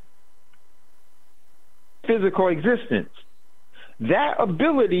prosperous physical existence. That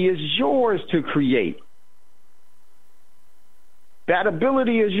ability is yours to create. That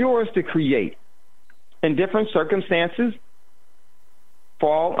ability is yours to create. And different circumstances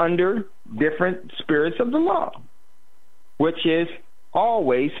fall under different spirits of the law, which is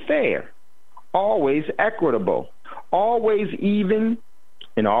always fair, always equitable, always even,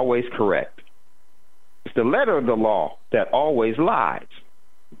 and always correct. It's the letter of the law that always lies.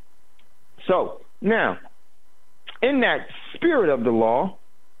 So, now, in that spirit of the law,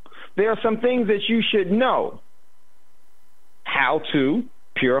 there are some things that you should know. How to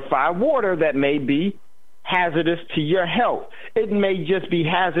purify water that may be hazardous to your health. It may just be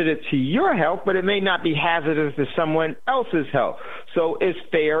hazardous to your health, but it may not be hazardous to someone else's health. So it's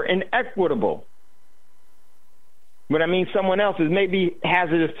fair and equitable. What I mean someone else's may be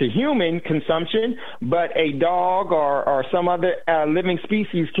hazardous to human consumption, but a dog or some other living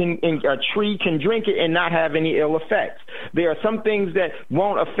species a tree can drink it and not have any ill effects. There are some things that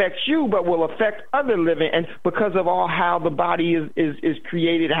won't affect you, but will affect other living, and because of all how the body is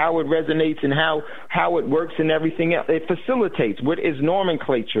created, how it resonates, and how it works and everything else, it facilitates what its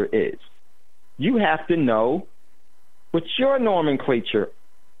nomenclature is. You have to know what your nomenclature,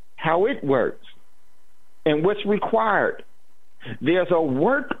 how it works, and what's required. There's a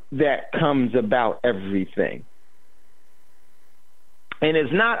work that comes about everything. And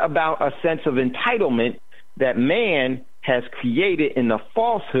it's not about a sense of entitlement that man has created in the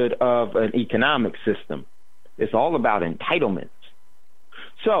falsehood of an economic system. It's all about entitlements.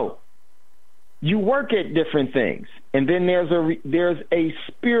 So you work at different things, and then there's a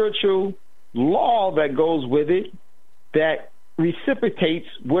spiritual law that goes with it that reciprocates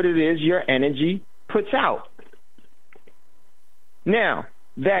what it is your energy puts out. Now,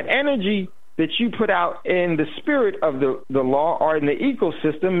 that energy that you put out in the spirit of the law or in the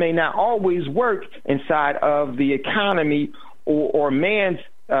ecosystem may not always work inside of the economy or man's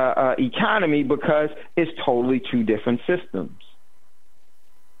economy, because it's totally two different systems.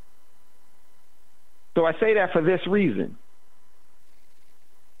 So I say that for this reason.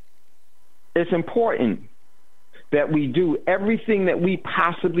 It's important that we do everything that we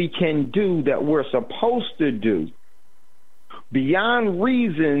possibly can do that we're supposed to do, beyond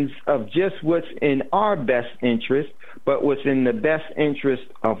reasons of just what's in our best interest, but what's in the best interest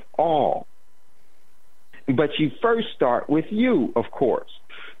of all. But you first start with you, of course.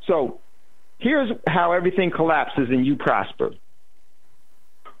 So here's how everything collapses and you prosper.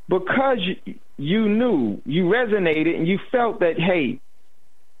 Because you knew, you resonated, and you felt that, hey,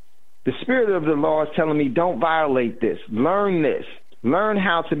 the spirit of the law is telling me, don't violate this. Learn this. Learn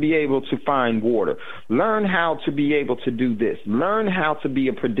how to be able to find water. Learn how to be able to do this. Learn how to be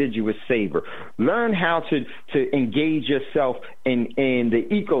a prodigious saver. Learn how to engage yourself in the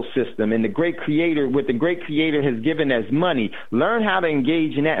ecosystem and the great creator, what the great creator has given as money. Learn how to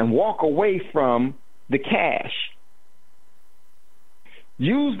engage in that and walk away from the cash.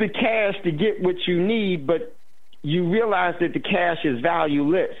 Use the cash to get what you need, but you realize that the cash is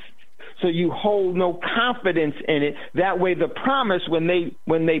valueless. So you hold no confidence in it. That way the promise, when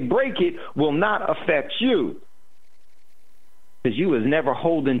they break it, will not affect you, because you was never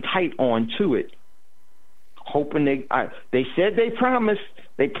holding tight on to it. Hoping they said they promised.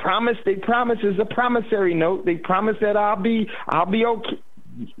 They promised is a promissory note. They promised that I'll be okay.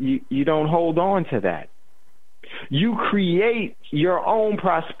 You don't hold on to that. You create your own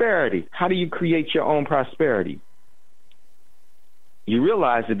prosperity. How do you create your own prosperity? You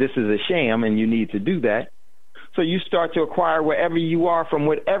realize that this is a sham and you need to do that. So you start to acquire wherever you are from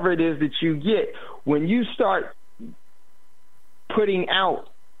whatever it is that you get. When you start putting out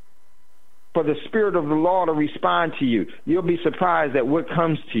for the spirit of the law to respond to you, you'll be surprised at what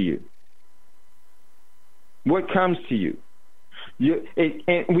comes to you. What comes to you.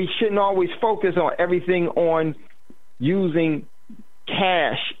 And we shouldn't always focus on everything on using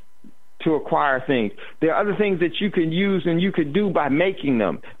cash to acquire things. There are other things that you can use and you could do by making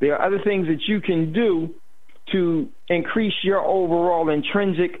them. There are other things that you can do to increase your overall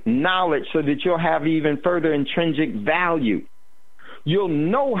intrinsic knowledge so that you'll have even further intrinsic value. You'll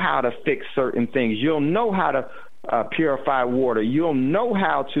know how to fix certain things. You'll know how to purify water. You'll know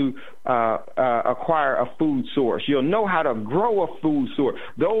how to acquire a food source. You'll know how to grow a food source.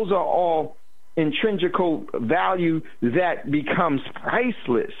 Those are all intrinsic value that becomes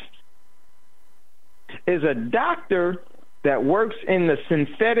priceless. Is a doctor that works in the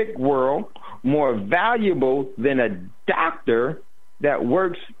synthetic world more valuable than a doctor that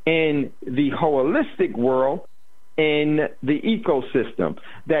works in the holistic world in the ecosystem?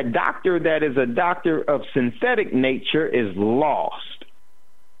 That doctor that is a doctor of synthetic nature is lost.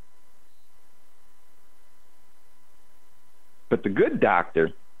 But the good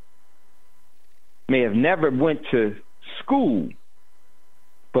doctor may have never went to school,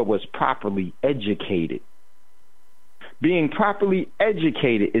 but was properly educated. Being properly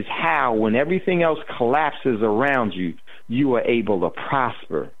educated is how, when everything else collapses around you, you are able to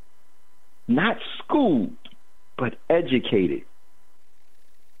prosper. Not schooled, but educated.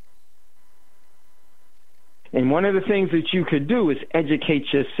 And one of the things that you could do is educate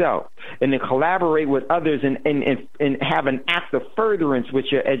yourself and then collaborate with others and have an act of furtherance with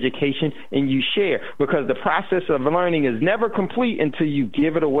your education, and you share, because the process of learning is never complete until you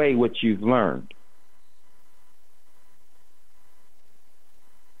give it away what you've learned.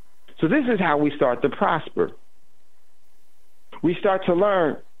 So this is how we start to prosper. We start to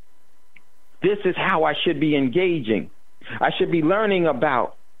learn, this is how I should be engaging. I should be learning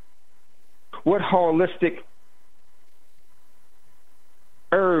about what holistic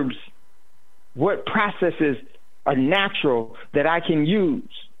herbs, what processes are natural that I can use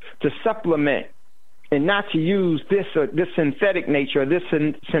to supplement, and not to use this synthetic nature, this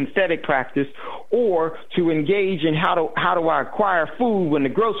synthetic practice, or to engage in how do I acquire food when the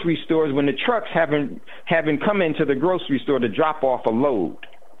grocery stores, when the trucks haven't come into the grocery store to drop off a load.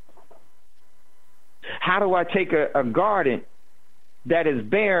 How do I take a garden that is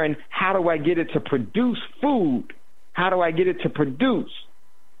barren? How do I get it to produce food? How do I get it to produce?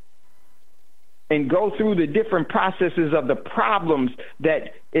 And go through the different processes of the problems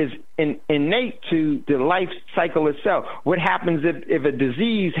that is innate to the life cycle itself. What happens if a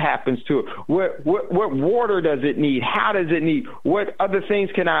disease happens to it? What water does it need? How does it need? What other things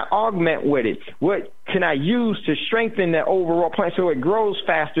can I augment with it? What can I use to strengthen the overall plant so it grows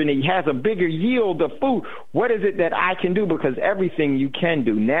faster and it has a bigger yield of food? What is it that I can do? Because everything you can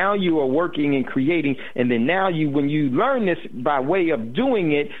do. Now you are working and creating, and then now when you learn this by way of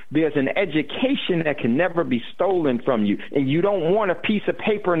doing it, there's an education that can never be stolen from you. And you don't want a piece of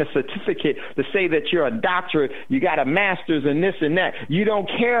paper and a certificate to say that you're a doctorate, you got a master's and this and that. You don't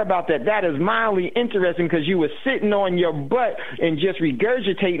care about that. That is mildly interesting because you were sitting on your butt and just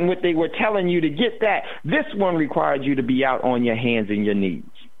regurgitating what they were telling you to get that. This one required you to be out on your hands and your knees,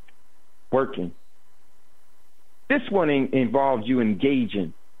 working. This one involved you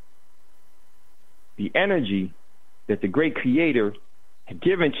engaging the energy that the great Creator had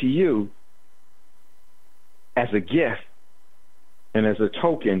given to you as a gift and as a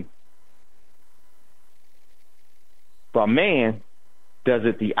token. But man does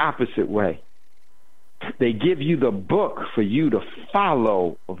it the opposite way. They give you the book for you to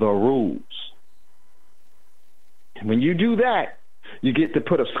follow the rules. And when you do that, you get to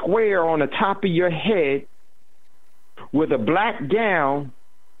put a square on the top of your head with a black gown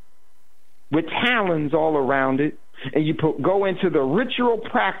with talons all around it, and you go into the ritual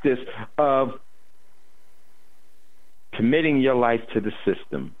practice of committing your life to the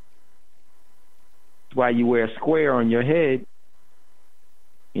system. That's why you wear a square on your head,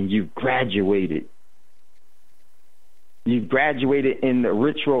 and you've graduated. You've graduated in the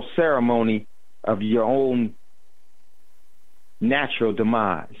ritual ceremony of your own natural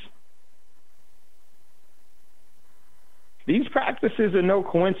demise. These practices are no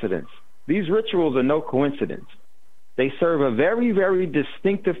coincidence. These rituals are no coincidence. They serve a very, very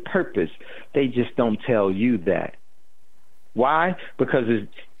distinctive purpose. They just don't tell you that. Why? Because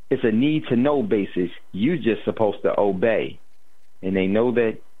it's a need-to-know basis. You're just supposed to obey. And they know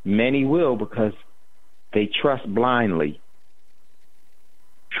that many will because they trust blindly.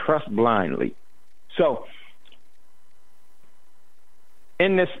 Trust blindly. So,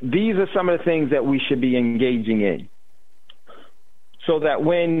 these are some of the things that we should be engaging in, so that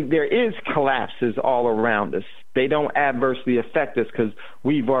when there is collapses all around us, they don't adversely affect us because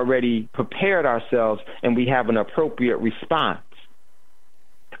we've already prepared ourselves and we have an appropriate response.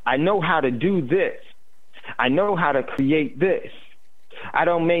 I know how to do this. I know how to create this.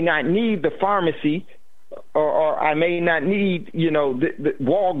 may not need the pharmacy, or I may not need, the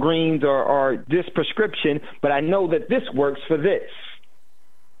Walgreens or this prescription, but I know that this works for this.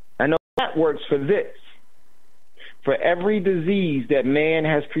 I know that works for this. For every disease that man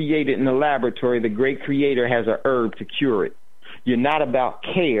has created in the laboratory, the great creator has a herb to cure it. You're not about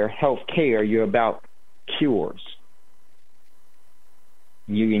health care, you're about cures.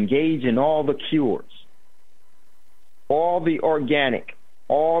 You engage in all the cures, all the organic,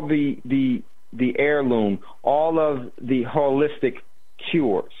 all the heirloom, all of the holistic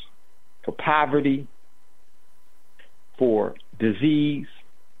cures for poverty, for disease,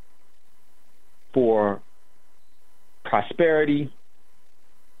 for prosperity,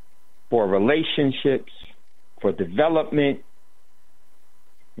 for relationships, for development,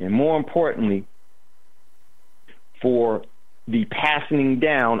 and more importantly, for the passing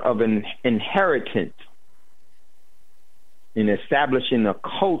down of an inheritance in establishing a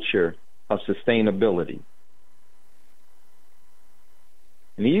culture of sustainability.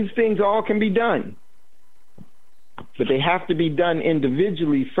 And these things all can be done, but they have to be done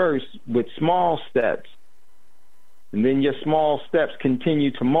individually first with small steps And then your small steps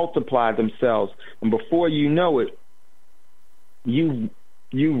continue to multiply themselves. And before you know it, you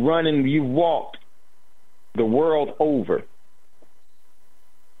run and you walked the world over.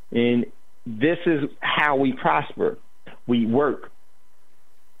 And this is how we prosper. We work.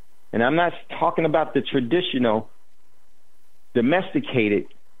 And I'm not talking about the traditional, domesticated,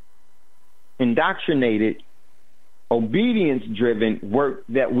 indoctrinated, obedience-driven work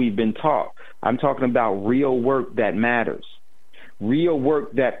that we've been taught. I'm talking about real work that matters, real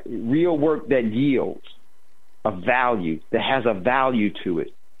work that yields a value, that has a value to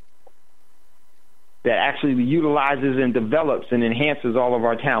it, that actually utilizes and develops and enhances all of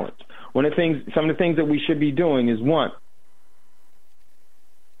our talents. Some of the things that we should be doing is, one,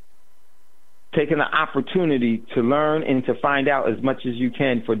 taking the opportunity to learn and to find out as much as you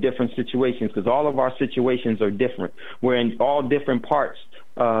can for different situations, because all of our situations are different. We're in all different parts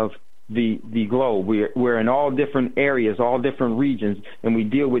of the globe. We're in all different areas, all different regions, and we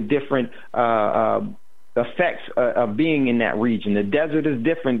deal with different effects of being in that region. The desert is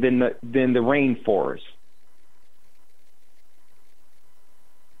different than the rainforest.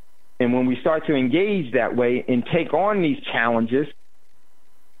 And when we start to engage that way and take on these challenges,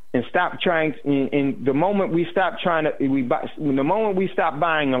 and stop trying. And the moment we stop the moment we stop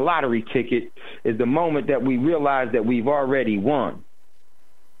buying a lottery ticket is the moment that we realize that we've already won,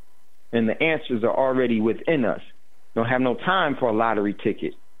 and the answers are already within us. Don't have no time for a lottery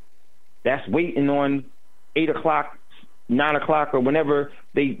ticket. That's waiting on 8 o'clock, 9 o'clock, or whenever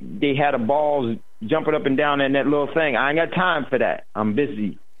they had a ball jumping up and down in that little thing. I ain't got time for that. I'm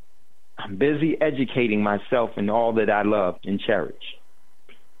busy. I'm busy educating myself in all that I love and cherish.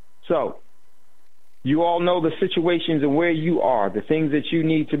 So, you all know the situations and where you are, the things that you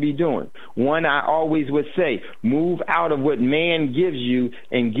need to be doing. One, I always would say, move out of what man gives you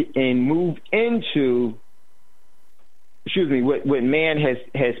and move into, what man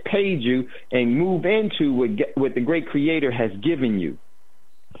has paid you, and move into what the great Creator has given you.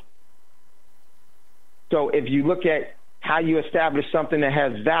 So if you look at how you establish something that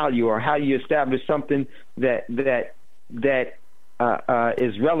has value, or how you establish something that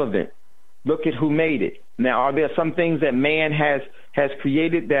is relevant, look at who made it. Now, are there some things that man has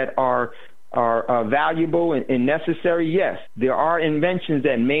created that are valuable and necessary? Yes. There are inventions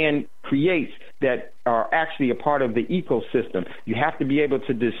that man creates that are actually a part of the ecosystem. You have to be able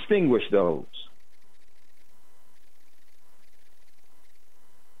to distinguish those.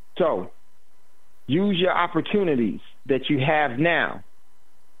 So, use your opportunities that you have now.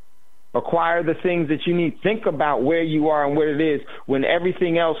 Acquire the things that you need. Think about where you are and what it is when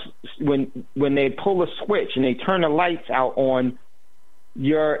everything else, when they pull a switch and they turn the lights out on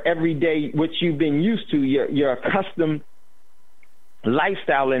your everyday, what you've been used to, your accustomed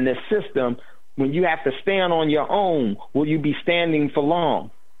lifestyle in this system. When you have to stand on your own, will you be standing for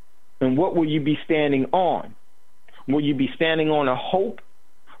long? And what will you be standing on? Will you be standing on a hope?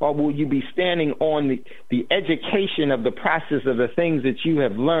 Or will you be standing on the education of the process of the things that you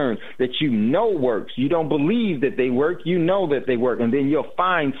have learned, that you know works? You don't believe that they work. You know that they work. And then you'll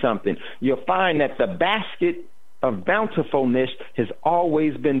find something. You'll find that the basket of bountifulness has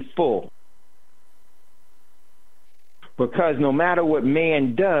always been full. Because no matter what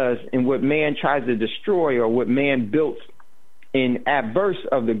man does and what man tries to destroy, or what man built in adverse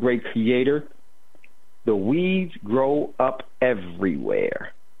of the great Creator, the weeds grow up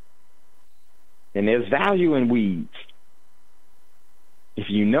everywhere. And there's value in weeds. If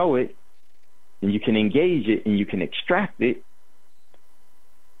you know it, and you can engage it, and you can extract it,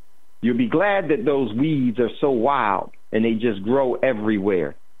 you'll be glad that those weeds are so wild and they just grow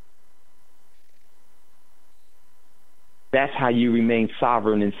everywhere. That's how you remain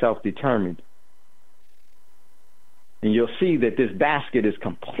sovereign and self-determined. And you'll see that this basket is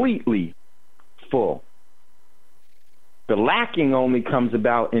completely full. The lacking only comes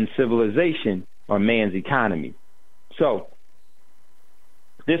about in civilization, or man's economy. So,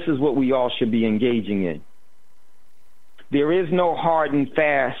 this is what we all should be engaging in. There is no hard and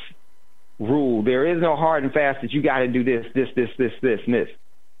fast rule. There is no hard and fast that you got to do this, and this.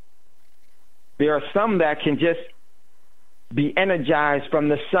 There are some that can just be energized from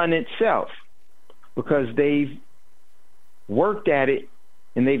the sun itself, because they've worked at it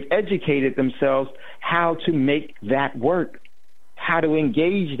and they've educated themselves how to make that work, how to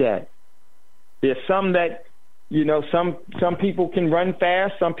engage that. There's some that, some people can run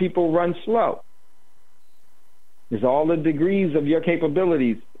fast, some people run slow. It's all the degrees of your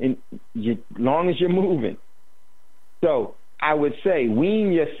capabilities, as long as you're moving. So I would say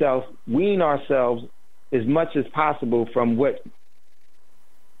wean ourselves as much as possible from what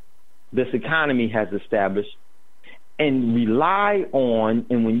this economy has established, and rely on,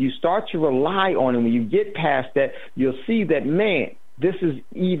 and when you start to rely on, and when you get past that, you'll see that, man, this is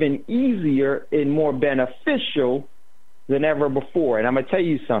even easier and more beneficial than ever before. And I'm going to tell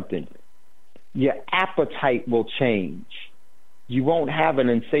you something. Your appetite will change. You won't have an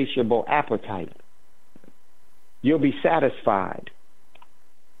insatiable appetite. You'll be satisfied.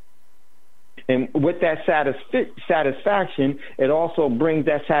 And with that satisfaction, it also brings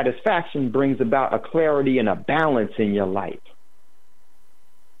about a clarity and a balance in your life.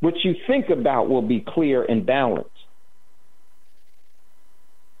 What you think about will be clear and balanced.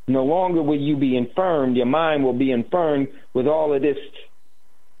 No longer will you be infirmed. Your mind will be infirmed with all of this,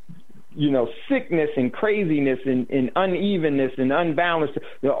 sickness and craziness and unevenness and unbalance.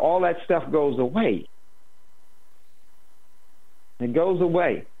 All that stuff goes away. It goes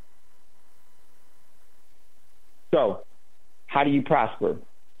away. So, how do you prosper?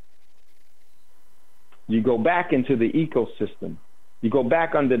 You go back into the ecosystem. You go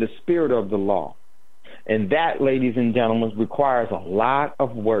back under the spirit of the law. And that, ladies and gentlemen, requires a lot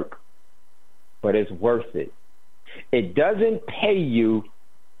of work, but it's worth it. It doesn't pay you.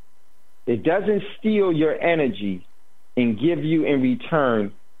 It doesn't steal your energy and give you in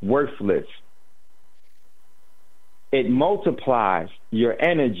return worthless. It multiplies your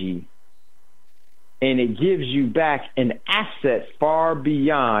energy, and it gives you back an asset far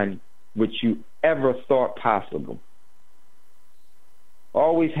beyond what you ever thought possible.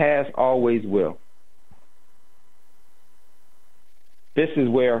 Always has, always will. This is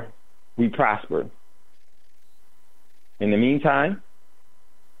where we prosper. In the meantime,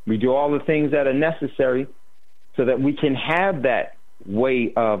 we do all the things that are necessary so that we can have that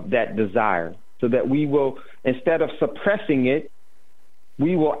way of that desire, so that we will, instead of suppressing it,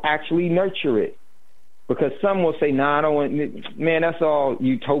 we will actually nurture it. Because some will say, I don't want, man, that's all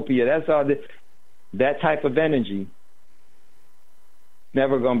utopia. That's all that type of energy.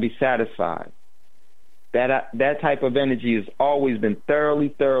 Never going to be satisfied. That type of energy has always been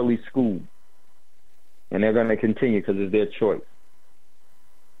thoroughly schooled. And they're going to continue because it's their choice.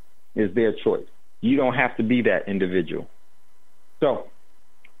 It's their choice. You don't have to be that individual. So,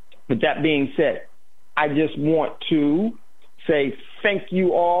 with that being said, I just want to say thank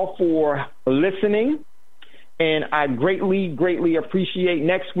you all for listening. And I greatly appreciate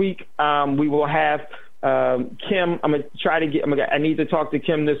next week. We will have Kim. I need to talk to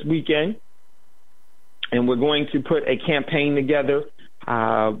Kim this weekend. And we're going to put a campaign together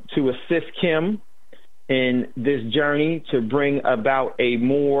to assist Kim in this journey to bring about a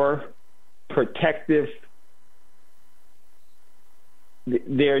more protective.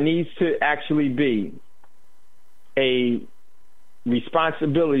 There needs to actually be a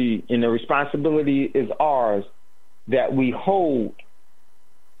responsibility, and the responsibility is ours, that we hold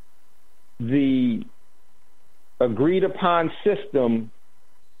the agreed upon system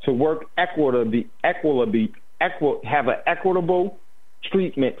to work have an equitable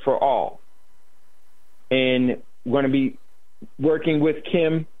treatment for all. And we're going to be working with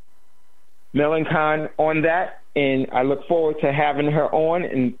Kim Melancon on that, and I look forward to having her on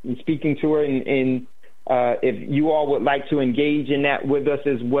and speaking to her, and if you all would like to engage in that with us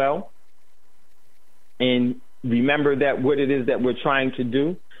as well. And remember that what it is that we're trying to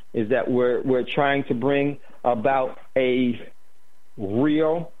do is that we're trying to bring about a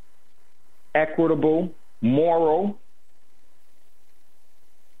real, equitable, moral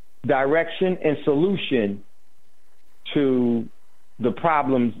direction and solution to the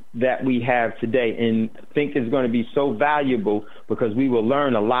problems that we have today, and think is going to be so valuable because we will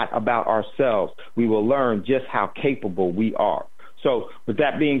learn a lot about ourselves. We will learn just how capable we are. So with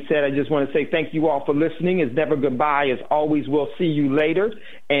that being said, I just want to say thank you all for listening. It's never goodbye. As always, we'll see you later.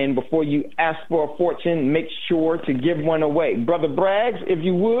 And before you ask for a fortune, make sure to give one away. Brother Braggs, if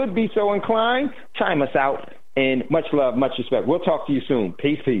you would be so inclined, chime us out. And much love, much respect. We'll talk to you soon.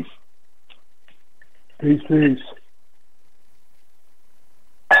 Peace, peace. Peace, peace.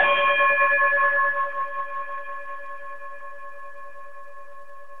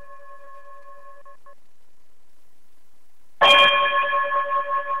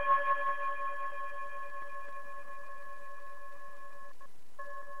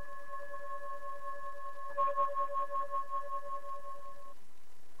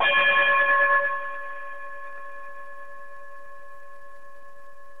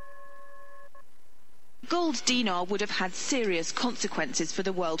 Gold dinar would have had serious consequences for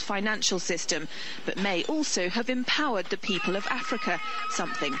the world financial system, but may also have empowered the people of Africa,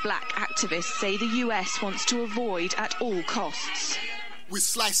 something black activists say the US wants to avoid at all costs. We're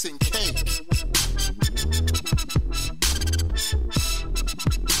slicing cake.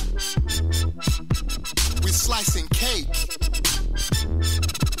 We're slicing cake.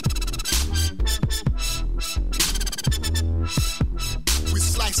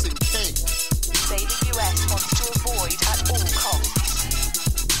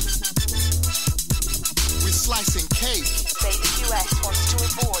 slicing cake. Say the US wants to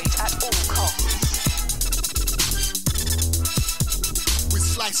avoid at all costs. We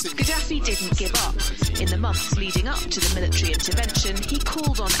slicing. Gaddafi didn't give up. In the months leading up to the military intervention, he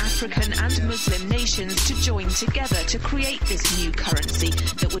called on African and Muslim nations to join together to create this new currency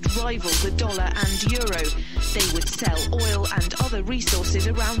that would rival the dollar and euro. They would sell oil and other resources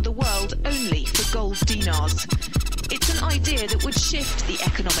around the world only for gold dinars. It's an idea that would shift the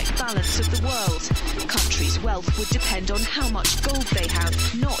economic balance of the world. Countries' wealth would depend on how much gold they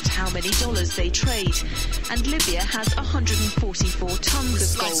have, not how many dollars they trade. And Libya has 144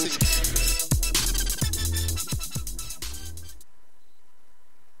 tons of gold.